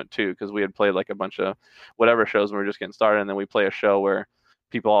special moment too, because we had played like a bunch of whatever shows when we were just getting started, and then we play a show where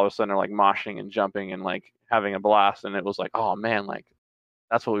people all of a sudden are like moshing and jumping and like having a blast, and it was like, oh man, like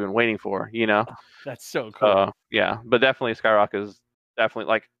that's what we've been waiting for, That's so cool. Yeah, but definitely Skyrock is definitely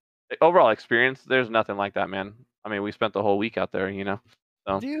like overall experience. There's nothing like that, man. I mean, we spent the whole week out there,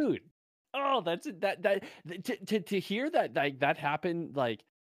 So. Dude, oh, that's that to hear that that happen like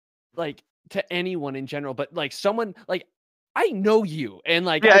to anyone in general, but like someone like I know you and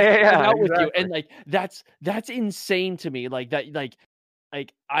like yeah, out with you, and like that's insane to me. Like that, like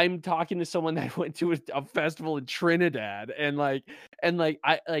I'm talking to someone that went to a festival in Trinidad, and I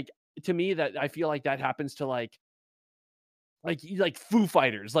like to me that I feel like that happens to like Foo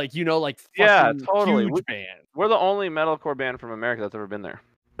Fighters, like like yeah, fucking totally. huge band. We're the only metalcore band from America that's ever been there,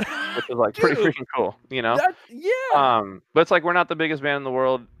 which is like pretty freaking cool, Yeah. But it's like we're not the biggest band in the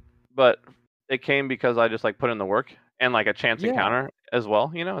world, but it came because I just like put in the work and like a chance encounter as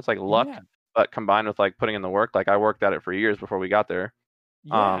well. It's like luck. but combined with like putting in the work, like I worked at it for years before we got there.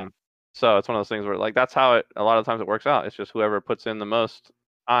 Yeah. So it's one of those things where like that's how it a lot of times it works out. It's just whoever puts in the most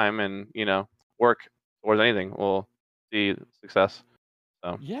time and work towards anything will see success.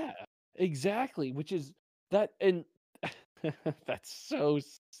 So Yeah, exactly. Which is that, and that's so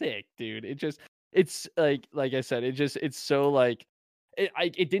sick, dude. It's like I said, it's so like,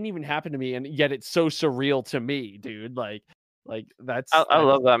 it didn't even happen to me, and yet it's so surreal to me, dude. Like I that's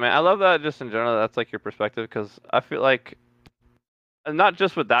love that, man. I love that just in general. That's like your perspective because I feel like and not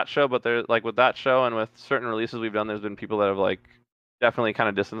just with that show, but there like with that show and with certain releases we've done, there's been people that have like definitely kind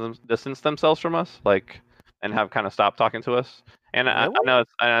of distanced themselves from us, like and have kind of stopped talking to us. And really,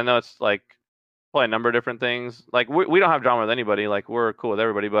 I know it's like probably a number of different things. Like we don't have drama with anybody. Like we're cool with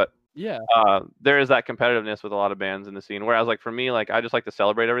everybody, but yeah, there is that competitiveness with a lot of bands in the scene. Whereas like for me, like I just like to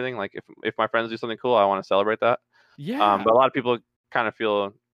celebrate everything. Like if my friends do something cool, I want to celebrate that. yeah, But a lot of people kind of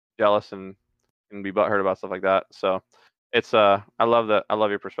feel jealous and can be butthurt about stuff like that. So it's I love that. I love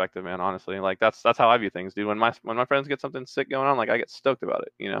your perspective, man. Honestly, like that's how I view things, dude. When my friends get something sick going on, like I get stoked about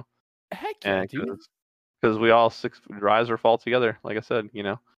it, heck yeah, and dude. because we all rise or fall together. Like I said.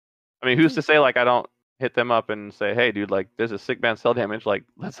 I mean, who's Dude, to say like I don't hit them up and say, hey, dude, like there's a sick band Cell Damage, like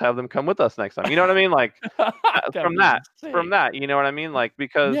let's have them come with us next time. You know what I mean? Like that'd from be from insane. that, you know what I mean? Like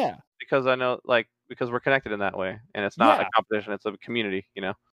Yeah, because I know like because we're connected in that way, and it's not a yeah. competition, it's a community.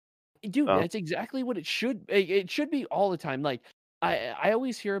 Dude, So that's exactly what it should be all the time. Like I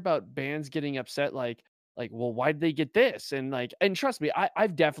always hear about bands getting upset like well, why did they get this? And like, and trust me,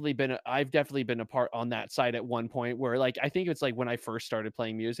 I've definitely been a part on that side at one point where like I think it's like when I first started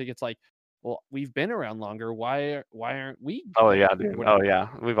playing music, it's like, well, we've been around longer. Why aren't we oh like yeah, or dude. Oh whatever? yeah,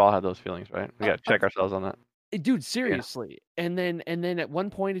 we've all had those feelings, right? We got to Of check ourselves on that. dude, Yeah. seriously. And then at one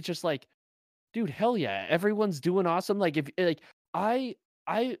point it's just like, dude, hell yeah, everyone's doing awesome. Like if like I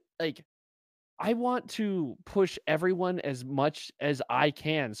like I want to push everyone as much as I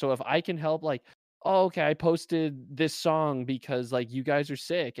can. So if I can help, like, oh, okay, I posted this song because like you guys are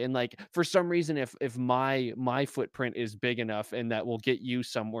sick, and like for some reason, if my footprint is big enough and that will get you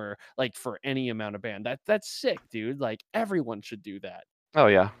somewhere, like for any amount of band, that's sick, dude. Like everyone should do that. Oh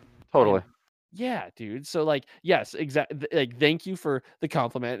yeah, And totally. yeah, dude. So like, yes, exactly. Like, thank you for the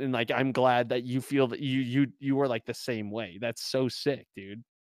compliment, and like, I'm glad that you feel that you were like the same way. That's so sick, dude.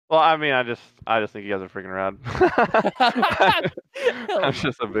 Well, I mean, I just think you guys are freaking rad. Hell I'm yeah.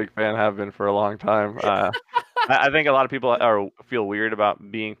 just a big fan, have been for a long time. I think a lot of people feel weird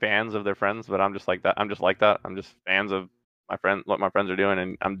about being fans of their friends, but I'm just like that. I'm just like that. I'm just fans of what my friends are doing,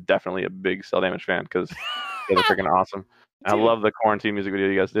 and I'm definitely a big Cell Damage fan because you guys are freaking awesome. And I Dude. love the quarantine music video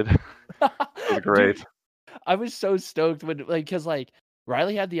you guys did. It was Dude, great. I was so stoked when like because like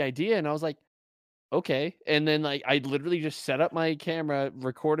Riley had the idea and I was like, okay. And then like I literally just set up my camera,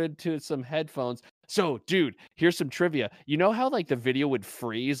 recorded to some headphones. So, dude, here's some trivia. You know how like the video would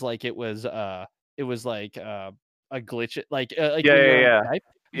freeze like it was like a glitch like Yeah, when you're yeah, on yeah, Skype?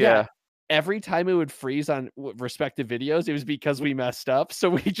 Yeah. yeah. Every time it would freeze on respective videos, it was because we messed up. So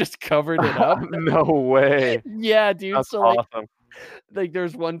we just covered it up. No way. Yeah, dude. That's So awesome. like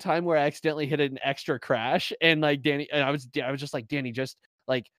there's one time where I accidentally hit an extra crash and like Danny and I was just like, Danny, just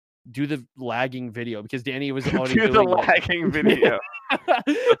like do the lagging video because Danny was already Do the doing it. lagging video. That's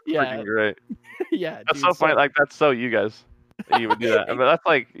Yeah, freaking great. yeah, That's dude. so funny. So Like that's so you guys that you would do that. But that's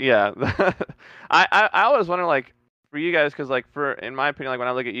like, yeah. I always wonder like for you guys because like for in my opinion like when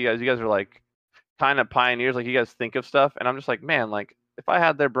I look at you guys are like kind of pioneers. Like you guys think of stuff, and I'm just like, man, like if I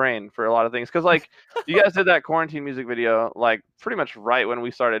had their brain for a lot of things, because like you guys did that quarantine music video like pretty much right when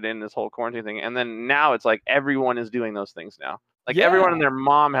we started in this whole quarantine thing, and then now it's like everyone is doing those things now. Like everyone yeah. and their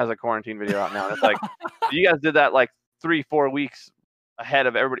mom has a quarantine video out now, and it's like you guys did that like 3-4 weeks ahead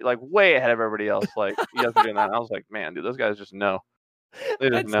of everybody, like way ahead of everybody else. Like you guys were doing that. And I was like, man, dude, those guys just know. They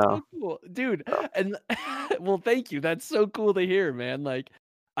just That's know. so cool, dude. So, And well, thank you. That's so cool to hear, man. Like,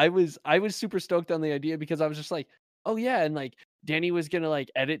 I was super stoked on the idea because I was just like, oh yeah, and like Danny was gonna like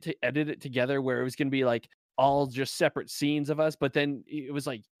edit it together where it was gonna be like all just separate scenes of us, but then it was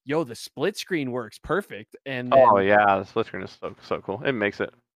like, yo, the split screen works perfect, and oh then yeah, the split screen is so cool. It makes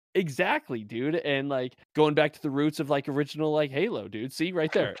it exactly, dude, and like going back to the roots of like original like Halo, dude. See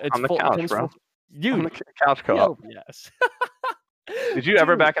right there, it's on the full, it couch, comes bro. full, On the dude. couch co-op. Hell yes, Did you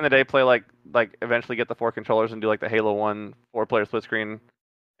ever dude. back in the day play like eventually get the 4 controllers and do like the Halo 1 4-player split screen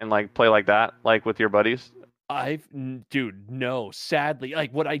and like play like that like with your buddies? Dude, no, sadly,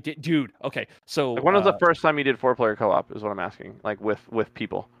 like what I did, dude. Okay, so Like when was the first time you did 4-player co-op is what I'm asking. Like with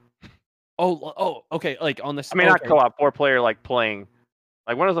people. okay, like on this, I mean not okay, co-op, 4-player like playing.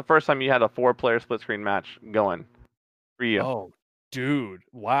 Like when was the first time you had a 4-player split screen match going for you? oh, Dude,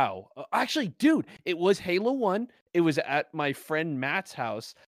 wow. Actually, dude, it was Halo 1. It was at my friend Matt's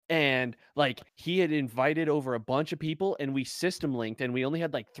house, and like he had invited over a bunch of people, and we system linked, and we only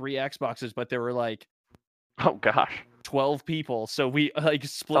had like 3 Xboxes, but there were like Oh gosh, 12 people. So we like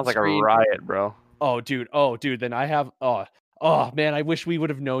split sounds like a screen. riot, bro. Oh, dude. Then I have man, I wish we would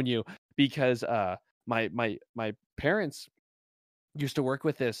have known you because my parents used to work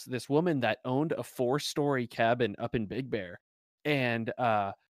with this woman that owned a 4-story cabin up in Big Bear. And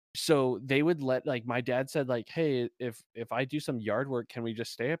so they would let, like, my dad said, like, hey, if I do some yard work, can we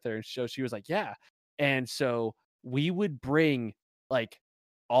just stay up there? And so she was like, yeah. And so we would bring like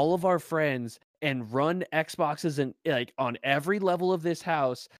all of our friends and run Xboxes and like on every level of this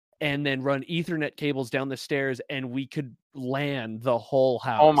house, and then run Ethernet cables down the stairs, and we could LAN the whole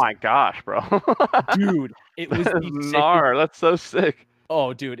house. Oh my gosh, bro. Dude, it was That's the gnar. That's so sick.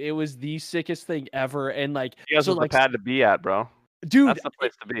 Oh, dude, it was the sickest thing ever. And like, You guys so was like, the pad to be at, bro. dude, That's the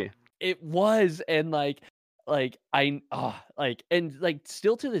place to be. it was. And like and like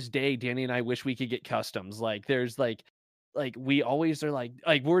still to this day, Danny and I wish we could get customs. Like there's like we always are like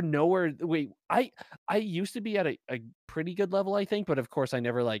we're nowhere. Wait, I used to be at a pretty good level, I think, but of course I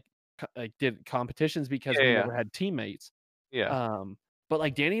never like did competitions because we never had teammates. Yeah. But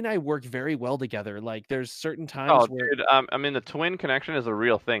like Danny and I work very well together. Like there's certain times Oh, where dude. I mean, the twin connection is a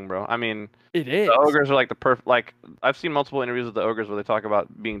real thing, bro. I mean, it is. the ogres are like the perfect. Like I've seen multiple interviews with the ogres where they talk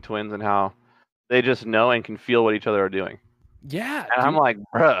about being twins and how they just know and can feel what each other are doing. Yeah, And I'm like,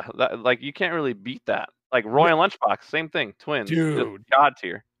 bruh, like you can't really beat that. Like Roy and Lunchbox, same thing, twins, dude, god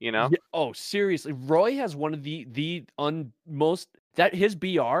tier, you know? Yeah, oh, seriously, Roy has one of the most that his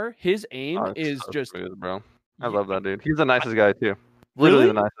BR, his aim is so just smooth, bro. I love that dude. He's the nicest guy too. Really? Literally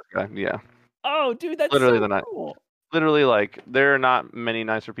the nicest guy. Yeah. Oh, dude, that's literally so the cool. Literally, like there are not many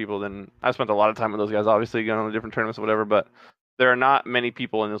nicer people than I spent a lot of time with those guys. Obviously, going on different tournaments or whatever, but there are not many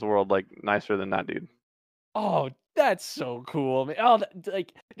people in this world like nicer than that dude. Oh, that's so cool, man. Oh,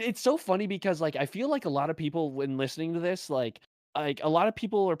 like it's so funny because like I feel like a lot of people when listening to this, like a lot of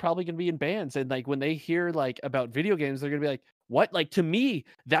people are probably gonna be in bands, and like when they hear like about video games, they're gonna be like, "What?" Like to me,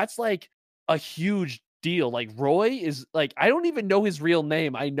 that's like a huge deal. Like Roy is like I don't even know his real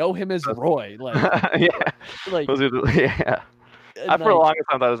name. I know him as Roy. Like yeah, like yeah. I for the longest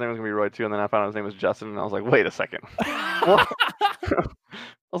time thought his name was gonna be Roy too, and then I found out his name was Justin, and I was like, wait a second. What?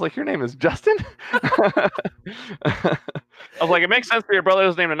 I was like, your name is Justin? I was like, it makes sense for your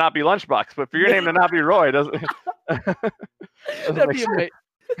brother's name to not be Lunchbox, but for your name to not be Roy, doesn't that'd be amazing.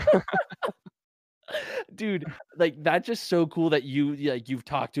 Dude, like that's just so cool that you've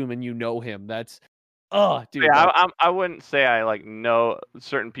talked to him and you know him. That's dude. Yeah, I wouldn't say I like know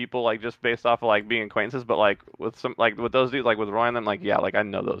certain people like just based off of like being acquaintances, but like with some like with those dudes, like with Roy and them, like yeah, like I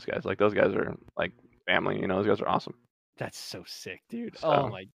know those guys. Like those guys are like family, you know, those guys are awesome. That's so sick, dude. So, oh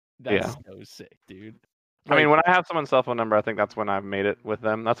my, that's so sick, dude. I mean, when I have someone's cell phone number, I think that's when I've made it with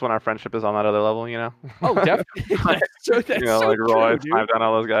them. That's when our friendship is on that other level, you know. Oh, definitely. That's you know, so like Roy, true, I've done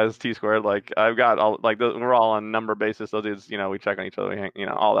all those guys, T Squared. Like I've got all like we're all on number basis. Those dudes, you know, we check on each other, we hang, you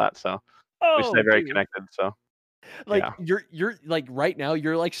know, all that. So we stay very connected. So. Like you're like right now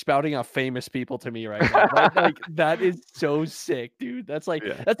you're like spouting off famous people to me right now. Like that is so sick, dude. That's like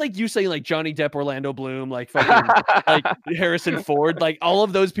you saying like Johnny Depp, Orlando Bloom, like fucking like Harrison Ford, like all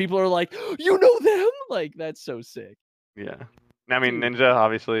of those people are like, you know them? Like that's so sick. Yeah. I mean, dude. Ninja,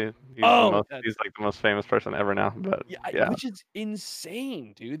 obviously, he's like the most famous person ever now. But yeah, which is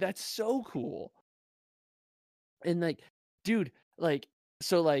insane, dude. That's so cool. And like, dude, like.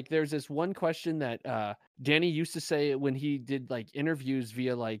 So like there's this one question that Danny used to say when he did like interviews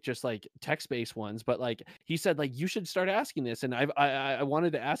via like just like text-based ones, but like he said like you should start asking this, and I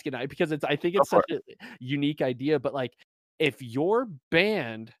wanted to ask it because I think it's such a unique idea. But like if your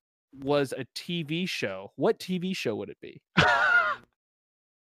band was a TV show, what TV show would it be?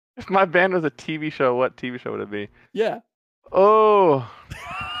 If my band was a TV show, what TV show would it be? Yeah. Oh,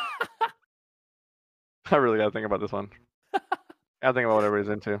 I really gotta think about this one. I think about what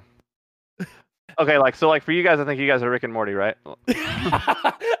everybody's into. Okay, like so, like for you guys, I think you guys are Rick and Morty, right?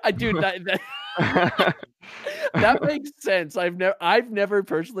 I do that makes sense. I've never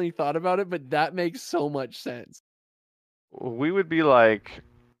personally thought about it, but that makes so much sense. We would be like,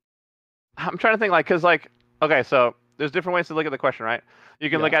 I'm trying to think, like, cause like, okay, so there's different ways to look at the question, right?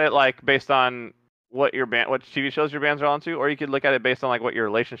 You can look at it like based on what TV shows your bands are onto, or you could look at it based on like what your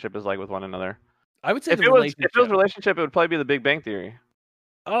relationship is like with one another. I would say if it was relationship, it would probably be The Big Bang Theory.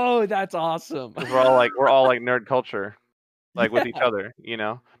 Oh, that's awesome. We're all like nerd culture, like with each other, you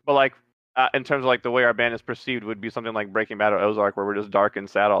know. But like in terms of like the way our band is perceived, would be something like Breaking Bad or Ozark, where we're just dark and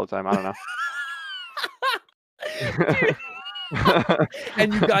sad all the time. I don't know.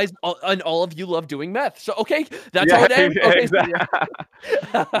 And you guys, and all of you love doing meth. So okay, that's how it ends. Yeah, Okay, exactly.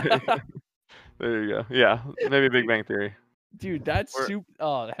 There you go. Yeah, maybe Big Bang Theory. dude, that's We're super.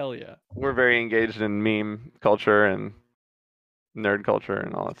 Oh hell yeah. we're very engaged in meme culture and nerd culture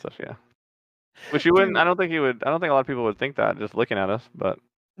and all that stuff. Yeah, which you wouldn't. Dude. I don't think you would. I don't think a lot of people would think that just looking at us. But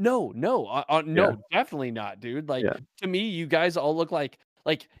No, Yeah. definitely not, dude. Like Yeah. to me, you guys all look like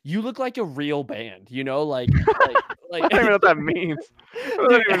you look like a real band, you know, like I don't even know what that means. What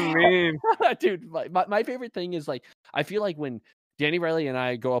does that even mean? dude. My favorite thing is like I feel like when Danny Riley and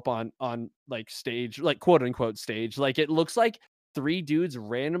I go up on like stage, like quote unquote stage, like it looks like three dudes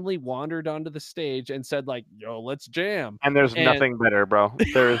randomly wandered onto the stage and said like, "Yo, let's jam." And there's And nothing better, bro.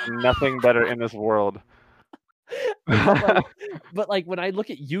 There is nothing better in this world. but like when I look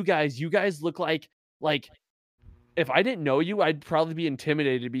at you guys look like if I didn't know you, I'd probably be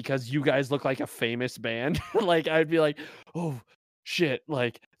intimidated because you guys look like a famous band. Like I'd be like, oh shit,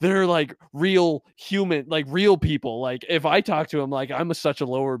 like they're like real human, like real people. Like if I talk to them, like I'm such a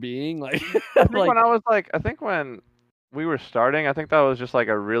lower being. Like I think like when I was like, I think when we were starting, I think that was just like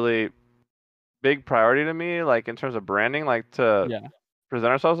a really big priority to me, like in terms of branding, like to yeah,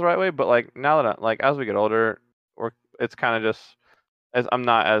 present ourselves the right way. But like now that like as we get older, it's kind of just as I'm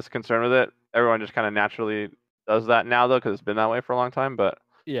not as concerned with it. Everyone just kind of naturally does that now though, because it's been that way for a long time. But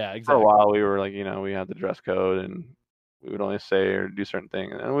yeah, for a exactly. while, we were like, we had the dress code and we would only say or do certain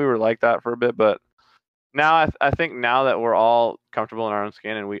things, and we were like that for a bit. But now I think now that we're all comfortable in our own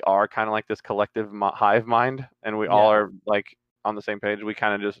skin and we are kind of like this collective hive mind and we all Yeah. are like on the same page, we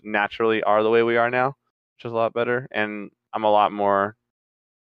kind of just naturally are the way we are now, which is a lot better. And I'm a lot more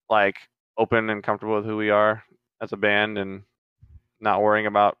like open and comfortable with who we are as a band and not worrying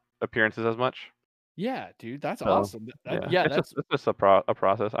about appearances as much. Yeah, dude, that's So awesome. yeah, it's just a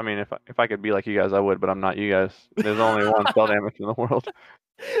process. I mean, if I could be like you guys, I would, but I'm not you guys. There's only one Cell Damage in the world.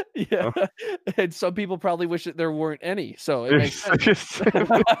 yeah. So. And some people probably wish that there weren't any. So it makes It's sense.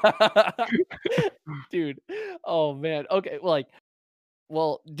 Dude. Oh man. Okay.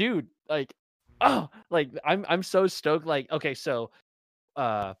 Dude, like, oh, like I'm so stoked. Like, okay, so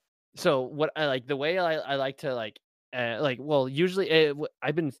what I like the way I like to well usually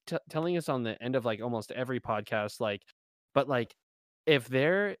I've been telling us on the end of like almost every podcast but like if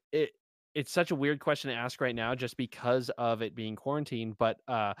there it's such a weird question to ask right now just because of it being quarantine but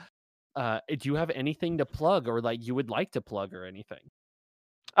do you have anything to plug or like you would like to plug or anything?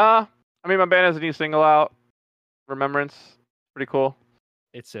 I mean, my band has a new single out, Remembrance. Pretty cool.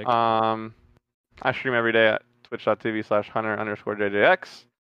 It's sick. I stream every day at twitch.tv/hunter_JJX.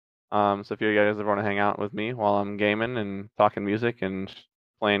 So if you guys ever want to hang out with me while I'm gaming and talking music and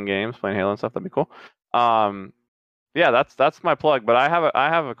playing games, playing Halo and stuff, that'd be cool. Yeah, that's my plug. But I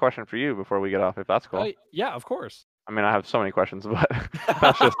have a question for you before we get off, if that's cool. Yeah, of course. I mean, I have so many questions, but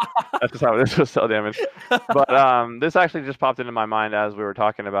that's just how it is with Cell Damage. But this actually just popped into my mind as we were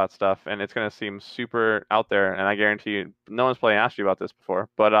talking about stuff, and it's gonna seem super out there, and I guarantee you, no one's probably asked you about this before.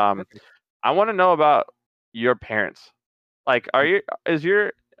 But I want to know about your parents. Like, are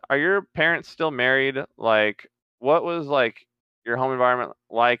your parents still married? Like, what was like your home environment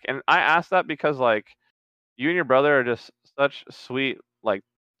like? And I ask that because like you and your brother are just such sweet, like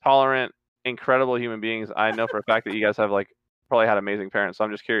tolerant, incredible human beings. I know for a fact that you guys have like probably had amazing parents. So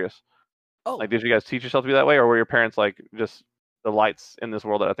I'm just curious. Oh, Like, did you guys teach yourself to be that way, or were your parents like just the lights in this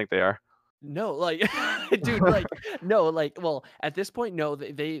world that I think they are? no, like, dude, like, no, like, well, at this point, no,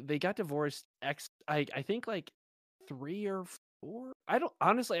 they got divorced. I think like 3 or 4. I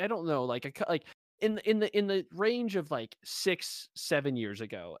don't know. Like, like in the range of like 6-7 years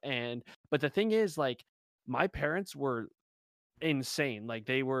ago. But the thing is, like, my parents were insane. Like,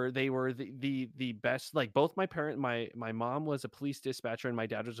 they were the best. Like, both my mom was a police dispatcher and my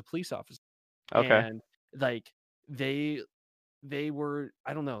dad was a police officer, Okay. and like they were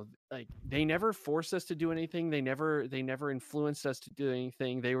I don't know, like they never forced us to do anything. They never influenced us to do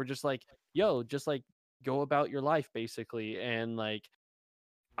anything. They were just like, yo, just like go about your life basically. And like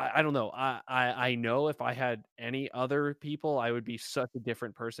I don't know. I know if I had any other people, I would be such a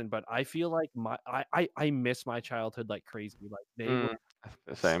different person. But I feel like I miss my childhood like crazy. Like they were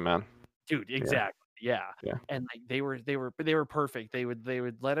The same, man. dude, Yeah. exactly. Yeah. Yeah. And like they were perfect. They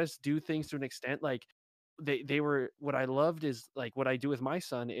would let us do things to an extent. Like they were what I loved is like what I do with my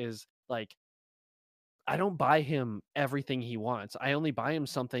son is like I don't buy him everything he wants. I only buy him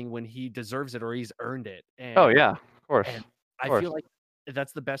something when he deserves it or he's earned it. Oh yeah, of course, And of I course. feel like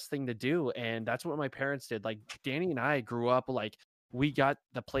that's the best thing to do. And that's what my parents did. Like Danny and I grew up like we got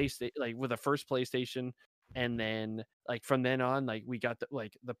the PlayStation like with the first PlayStation and then like from then on, like we got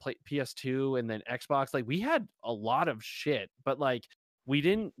the PS2 and then Xbox. Like we had a lot of shit, but like we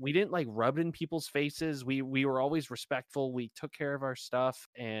didn't like rub it in people's faces. We were always respectful. We took care of our stuff,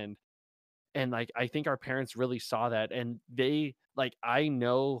 and like I think our parents really saw that, and they like I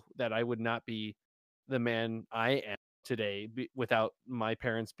know that I would not be the man I am today without my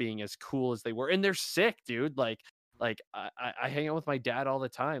parents being as cool as they were. And they're sick, dude. Like I hang out with my dad all the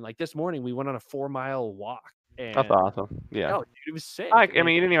time. Like this morning we went on a 4-mile walk, That's and awesome. Yeah. oh dude, it was sick. I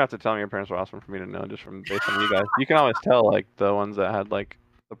mean, you didn't even have to tell me your parents were awesome for me to know, just from based on you guys. You can always tell, like the ones that had like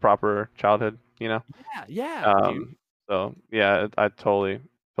the proper childhood, you know. Yeah, dude. So yeah, I totally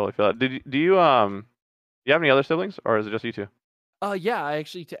feel it. Do you you have any other siblings, or is it just you two? Yeah, I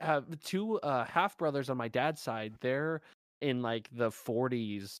actually have two half brothers on my dad's side. They're in like the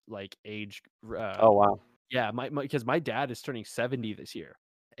 40s, like age. Oh wow. Yeah, my because my dad is turning 70 this year,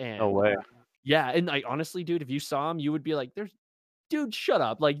 No and way. yeah, and like honestly, dude, if you saw him, you would be like, "There's, dude, shut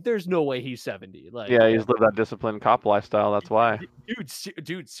up! Like, there's no way he's 70." Like, Yeah, he's lived that disciplined cop lifestyle. That's why.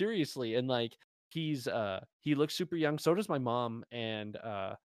 dude, seriously, and like he looks super young. So does my mom, and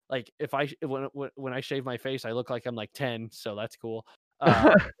like if when I shave my face, I look like I'm like 10, so that's cool.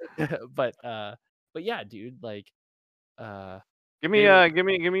 Uh, but yeah, dude, like uh, Give they me were.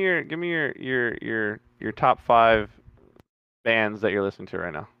 give me your top 5 bands that you're listening to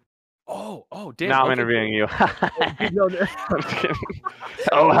right now. Oh, damn. Now I'm Okay. interviewing you. Dude, no, I'm just kidding.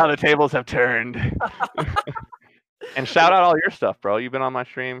 Oh, how the tables have turned. And shout out all your stuff, bro. You've been on my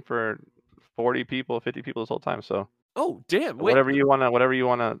stream for 40 people, 50 people this whole time. So oh, damn. Wait. whatever you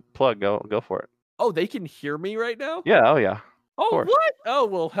wanna plug, go for it. Oh, they can hear me right now? Yeah. Oh yeah. Oh, course. what? Oh,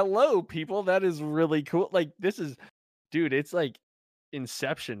 well, hello, people. That is really cool. Like, this is, dude, it's like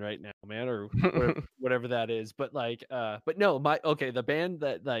Inception right now, man, or whatever that is. But like, but no, the band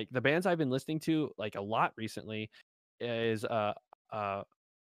that like the bands I've been listening to like a lot recently is uh,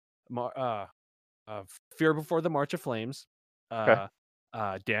 Mar- Fear Before the March of Flames, Okay.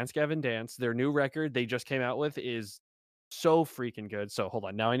 Dance Gavin Dance. Their new record they just came out with is so freaking good. So hold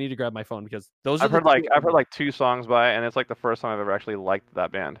on, now I need to grab my phone because those are I've heard like 2 songs by it, and it's like the first time I've ever actually liked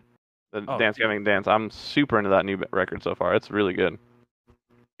that band. The Oh, Dance dude. Gavin Dance. I'm super into that new record so far. It's really good.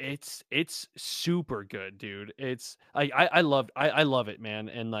 It's super good, dude. It's I love it, man.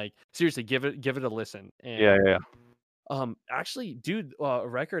 And like seriously, give it a listen. And Yeah. actually, dude,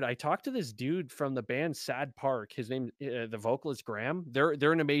 record. I talked to this dude from the band Sad Park. His name, the vocalist Graham. They're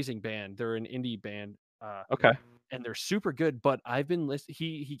an amazing band. They're an indie band. Okay. And they're super good. But I've been listening.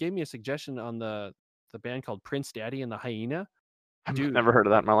 He gave me a suggestion on the band called Prince Daddy and the Hyena. I've Dude, never heard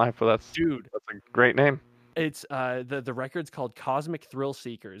of that in my life, but that's a great name. it's the record's called Cosmic Thrill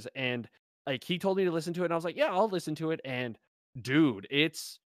Seekers, and like he told me to listen to it, and I was like, yeah, I'll listen to it. And dude,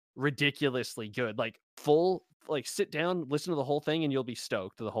 it's ridiculously good. Like full, like sit down, listen to the whole thing, and you'll be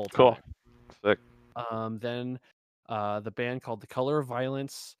stoked the whole time. Cool. Sick. Then the band called The Color of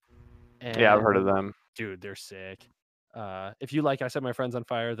Violence. And, Yeah, I've heard of them. Dude, they're sick. If you like I Set My Friends on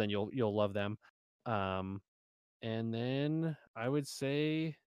Fire, then you'll love them. And then I would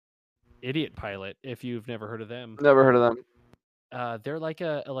say Idiot Pilot, if you've never heard of them. Never heard of them. They're like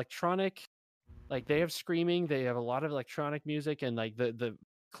a electronic, like they have screaming, they have a lot of electronic music, and like the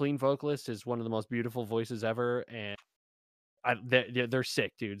clean vocalist is one of the most beautiful voices ever, and they're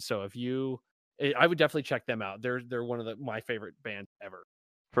sick, dude. So I would definitely check them out. They're one of my favorite bands ever.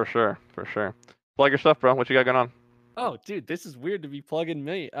 For sure. Plug your stuff, bro. What you got going on? Oh, dude, this is weird to be plugging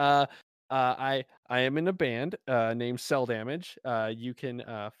me. I am in a band named Cell Damage. You can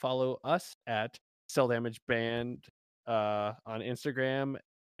follow us at Cell Damage Band on Instagram,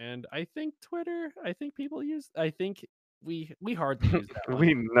 and I think Twitter. I think people use. I think we hardly use that one.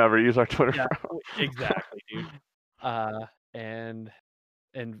 We never use our Twitter. Yeah, exactly, dude. And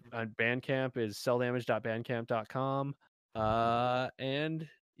Bandcamp is celldamage.bandcamp.com. And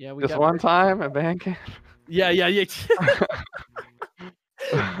yeah, we Just got one time at Bandcamp. Yeah.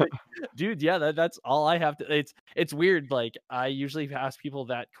 Dude, yeah, that's all I have to. It's weird. Like I usually ask people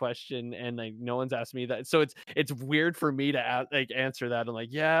that question, and like no one's asked me that, so it's weird for me to answer that. I'm like,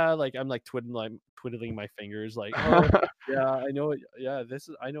 yeah, like I'm like twiddling my fingers, like, oh, yeah, I know it. Yeah,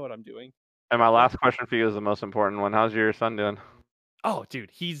 I know what I'm doing. And my last question for you is the most important one. How's your son doing? Oh,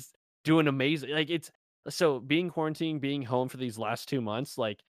 dude, he's doing amazing. Like it's so being quarantined, being home for these last 2 months,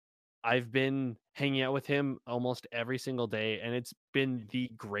 like I've been hanging out with him almost every single day, and it's been the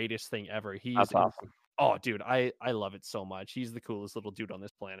greatest thing ever. That's awesome. Oh, dude, I love it so much. He's the coolest little dude on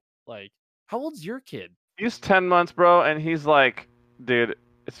this planet. Like, how old's your kid? He's 10 months, bro, and he's like, dude,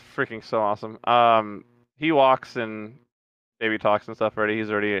 it's freaking so awesome. He walks in baby talks and stuff already. He's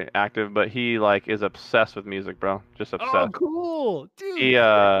already active, but he like is obsessed with music, bro. Just Oh, obsessed. cool, dude. He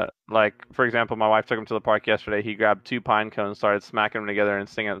like for example, my wife took him to the park yesterday. He grabbed 2 pine cones, started smacking them together and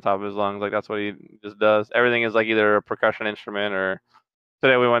singing at the top of his lungs. Like that's what he just does. Everything is like either a percussion instrument or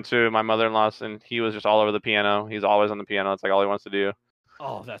today we went to my mother-in-law's and he was just all over the piano. He's always on the piano. It's like all he wants to do.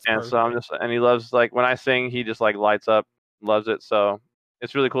 Oh, that's And so I'm perfect. just and he loves like when I sing, he just like lights up, loves it. So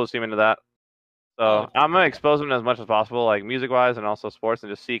it's really cool to see him into that. So Oh, I'm gonna expose him as much as possible, like music-wise and also sports,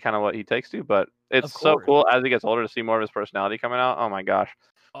 and just see kind of what he takes to. But it's so course. cool as he gets older to see more of his personality coming out. Oh my gosh.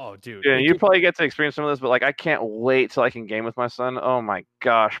 Oh, dude. Yeah, you probably get to experience some of this, but like I can't wait till I can game with my son. Oh my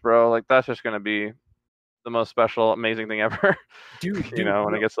gosh, bro! Like that's just gonna be the most special, amazing thing ever. Dude, You know,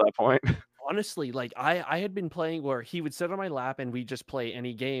 when it gets to that point. honestly, like I had been playing where he would sit on my lap and we just play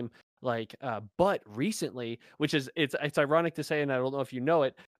any game. Like, but recently, which is it's ironic to say, and I don't know if you know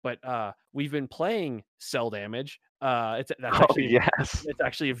it, but we've been playing Cell Damage. That's Oh actually yes. it's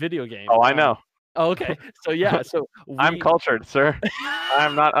actually a video game. Oh, I know. Oh, okay. So yeah, so I'm we, cultured, sir.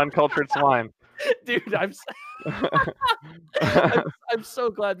 I'm not uncultured swine. dude. I'm so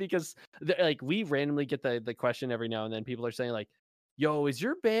glad because like we randomly get the question every now and then. People are saying like, "Yo, is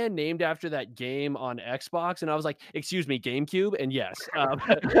your band named after that game on Xbox?" And I was like, "Excuse me, GameCube." And yes,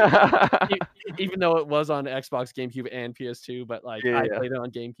 even though it was on Xbox, GameCube, and PS2, but like I Yeah. played it on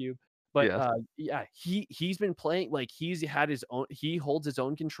GameCube. But Yes. yeah, he's been playing like he's had his own. He holds his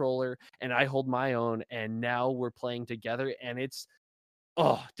own controller, and I hold my own, and now we're playing together, and it's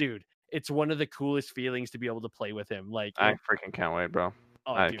oh, dude, it's one of the coolest feelings to be able to play with him. Like, I freaking can't wait, bro.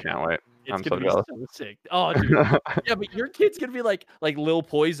 oh, I dude, can't wait. it's I'm gonna so be jealous. so sick. Oh, dude, yeah, but your kid's gonna be like Lil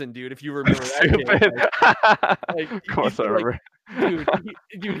Poison, dude. If you remember that kid, Stupid. like Of course I remember.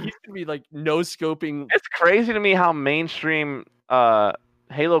 dude, he's gonna be like no scoping. It's crazy to me how mainstream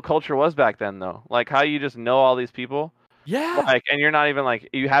Halo culture was back then, though. Like how you just know all these people, Yeah, like, and you're not even like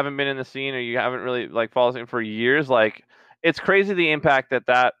you haven't been in the scene or you haven't really like followed it for years. Like, it's crazy the impact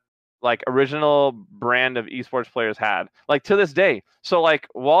that like original brand of esports players had. Like to this day. So like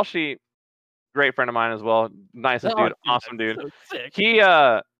Walshy, great friend of mine as well, nicest oh, dude, awesome dude. so sick. He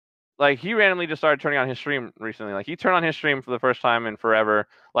like he randomly just started turning on his stream recently. Like he turned on his stream for the first time in forever,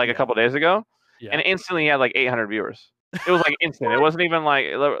 like a Yeah. couple days ago, Yeah. and instantly he had like 800 viewers. It was like instant. It wasn't even like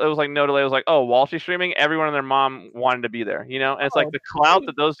it was like no delay. It was like, oh, Walshy streaming. Everyone and their mom wanted to be there, you know. And it's like Oh, the clout dude.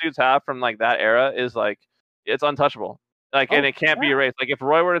 that those dudes have from like that era is like it's untouchable. Like, and Oh, it can't be yeah. erased. Like if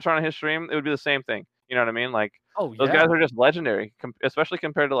Roy were to turn on his stream, it would be the same thing. You know what I mean? Like Oh, those yeah. guys are just legendary, especially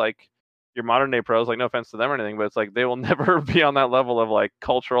compared to like your modern day pros. Like no offense to them or anything, but it's like they will never be on that level of like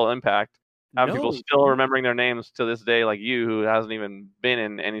cultural impact. Having people No, still dude. remembering their names to this day, like you, who hasn't even been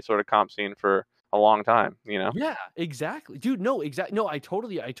in any sort of comp scene for a long time, you know? Yeah, exactly, dude. No, exactly. No, I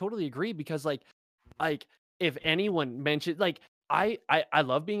totally agree because like if anyone mentioned like I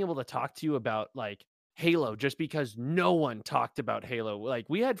love being able to talk to you about like Halo just because no one talked about Halo. Like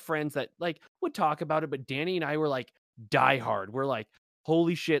we had friends that like would talk about it, but Danny and I were like diehard. We're like,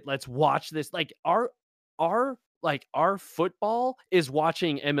 holy shit, let's watch this. Like our football is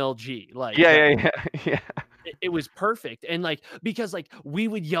watching MLG. Like Yeah. it was perfect. And like because like we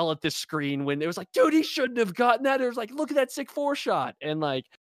would yell at the screen when it was like, dude, he shouldn't have gotten that. It was like, look at that sick 4-shot. And like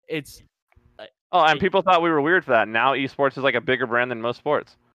it's Oh, and people thought we were weird for that. Now esports is like a bigger brand than most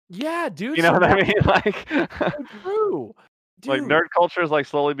sports. yeah, dude. You know So what I now mean? Like, it's true. like Dude. nerd culture has like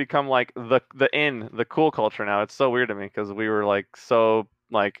slowly become like the cool culture now. It's so weird to me because we were like so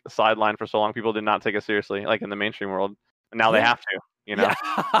like sidelined for so long. People did not take us seriously, like in the mainstream world, and now they Yeah. have to. You know?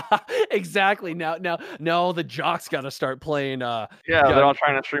 Yeah, exactly. Now the jocks got to start playing. Yeah, they're all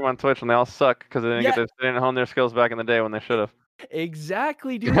trying to stream on Twitch and they all suck because they didn't hone their skills back in the day when they should have.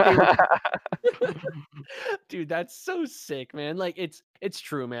 Exactly, dude. Dude, that's so sick, man. Like it's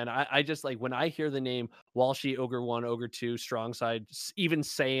true, man. I just like when I hear the name Walshy, Ogre 1, Ogre 2, Strong Side, even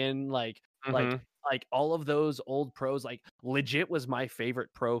saying like all of those old pros, like legit was my favorite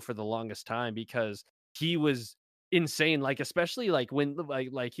pro for the longest time because he was insane. Like especially like when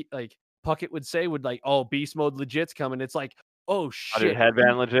like Puckett would say like, oh, beast mode legit's coming. It's like, oh shit. Dude,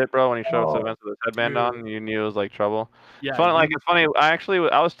 headband legit, bro. When he showed up to Oh, events with his headband dude. on, you knew it was like trouble. Yeah, It's funny.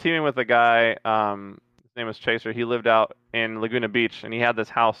 I was teaming with a guy. His name was Chaser. He lived out in Laguna Beach, and he had this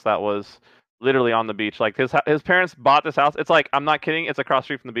house that was literally on the beach. Like his parents bought this house. It's like I'm not kidding. It's across the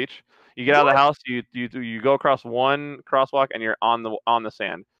street from the beach. You get out of the house, you go across one crosswalk, and you're on the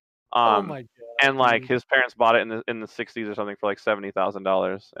sand. Oh my god. And like dude. his parents bought it in the 60s or something for like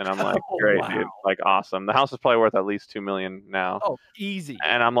 $70,000, and I'm like, Oh, great, wow. dude, like awesome. The house is probably worth at least $2 million now. Oh, easy.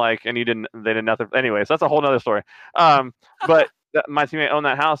 And I'm like, and they did nothing. Anyways, that's a whole nother story. But my teammate owned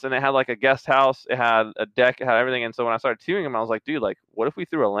that house, and it had like a guest house, it had a deck, it had everything. And so when I started teaming him, I was like, dude, like, what if we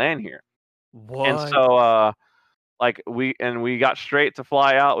threw a LAN here? What? And so like we got straight to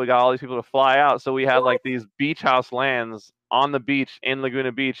fly out. We got all these people to fly out. So we had like these beach house LANs on the beach in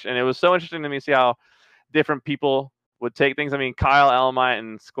Laguna Beach, and it was so interesting to me to see how different people would take things. I mean, Kyle, Elamite,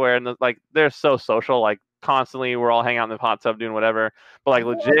 and Square, and like they're so social. Like constantly, we're all hanging out in the hot tub doing whatever. But like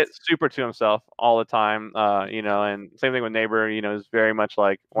legit, super to himself all the time. You know, and same thing with Neighbor. You know, is very much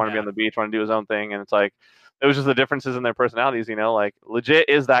like want to be on the beach, want to do his own thing, and it's like it was just the differences in their personalities. You know, like legit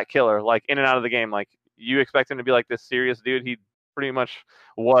is that killer. Like in and out of the game, like you expect him to be like this serious dude. He pretty much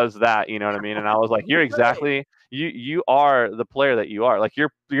was that. You know what I mean? And I was like, you're exactly. You are the player that you are. Like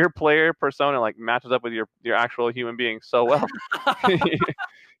your player persona like matches up with your actual human being so well.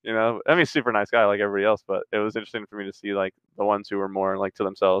 You know, I mean, super nice guy like everybody else, but it was interesting for me to see like the ones who were more like to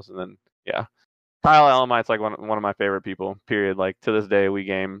themselves. And then yeah, Kyle Elamite's like one of my favorite people. Period. Like to this day, we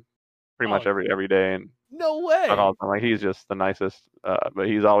game pretty much every day, and no way. Like he's just the nicest. But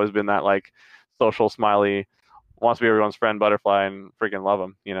he's always been that like social, smiley, wants to be everyone's friend, butterfly, and freaking love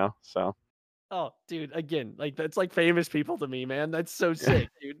him. You know, so. Oh, dude, again, like that's like famous people to me, man. That's so sick,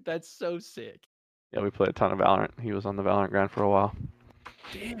 dude. That's so sick. Yeah, we played a ton of Valorant. He was on the Valorant grind for a while.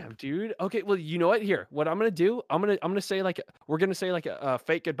 Damn, dude. Okay, well, you know what? Here, what I'm gonna do, I'm gonna say like we're gonna say like a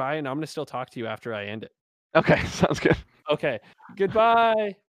fake goodbye, and I'm gonna still talk to you after I end it. Okay, sounds good. Okay,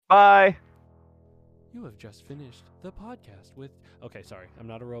 goodbye. Bye. You have just finished the podcast with. Okay, sorry, I'm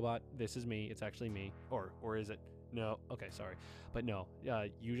not a robot. This is me. It's actually me. Or is it? No. Okay, sorry, but no.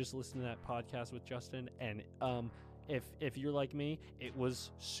 You just listened to that podcast with Justin, and if you're like me, it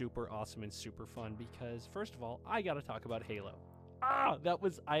was super awesome and super fun because first of all, I got to talk about Halo. That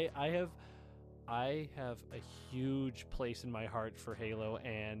was I have a huge place in my heart for Halo,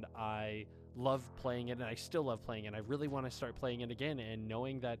 and I love playing it, and I still love playing it. I really want to start playing it again, and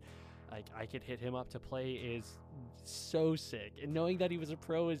knowing that like I could hit him up to play is so sick, and knowing that he was a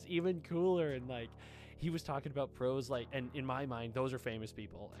pro is even cooler. And like he was talking about pros, like, and in my mind those are famous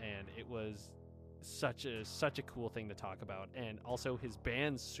people, and it was such a cool thing to talk about. And also his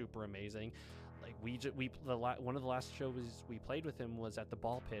band's super amazing. Like one of the last shows we played with him was at the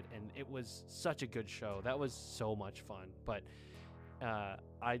Ball Pit, and it was such a good show. That was so much fun. But I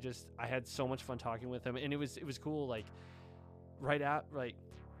had so much fun talking with him, and it was cool. Like right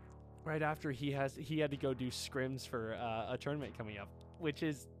after he had to go do scrims for a tournament coming up, which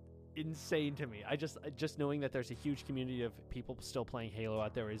is insane to me. I just knowing that there's a huge community of people still playing Halo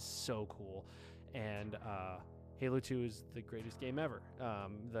out there is so cool. And Halo 2 is the greatest game ever.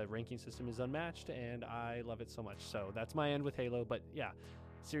 The ranking system is unmatched, and I love it so much. So that's my end with Halo. But yeah,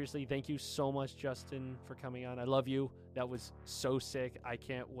 seriously, thank you so much, Justin, for coming on. I love you. That was so sick. I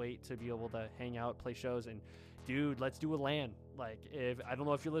can't wait to be able to hang out, play shows, and dude, let's do a LAN. Like, I don't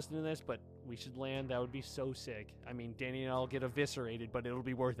know if you're listening to this, but we should LAN. That would be so sick. I mean, Danny and I'll get eviscerated, but it'll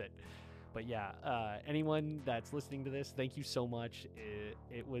be worth it. But yeah, anyone that's listening to this, thank you so much.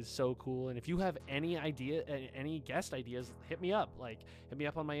 It was so cool. And if you have any guest ideas, hit me up. Like, hit me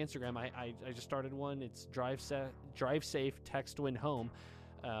up on my Instagram. I just started one. It's drive safe, text win home.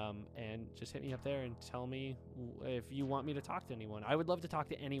 And just hit me up there and tell me if you want me to talk to anyone. I would love to talk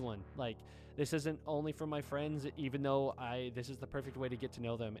to anyone. Like, this isn't only for my friends, even though this is the perfect way to get to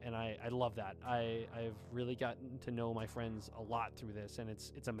know them, and I love that. I've really gotten to know my friends a lot through this, and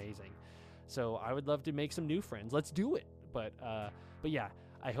it's amazing. So I would love to make some new friends. Let's do it. But yeah,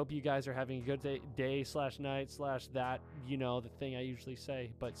 I hope you guys are having a good day/night/ that, you know, the thing I usually say.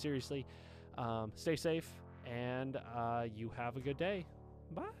 But seriously, stay safe, and you have a good day.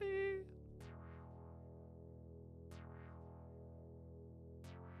 Bye.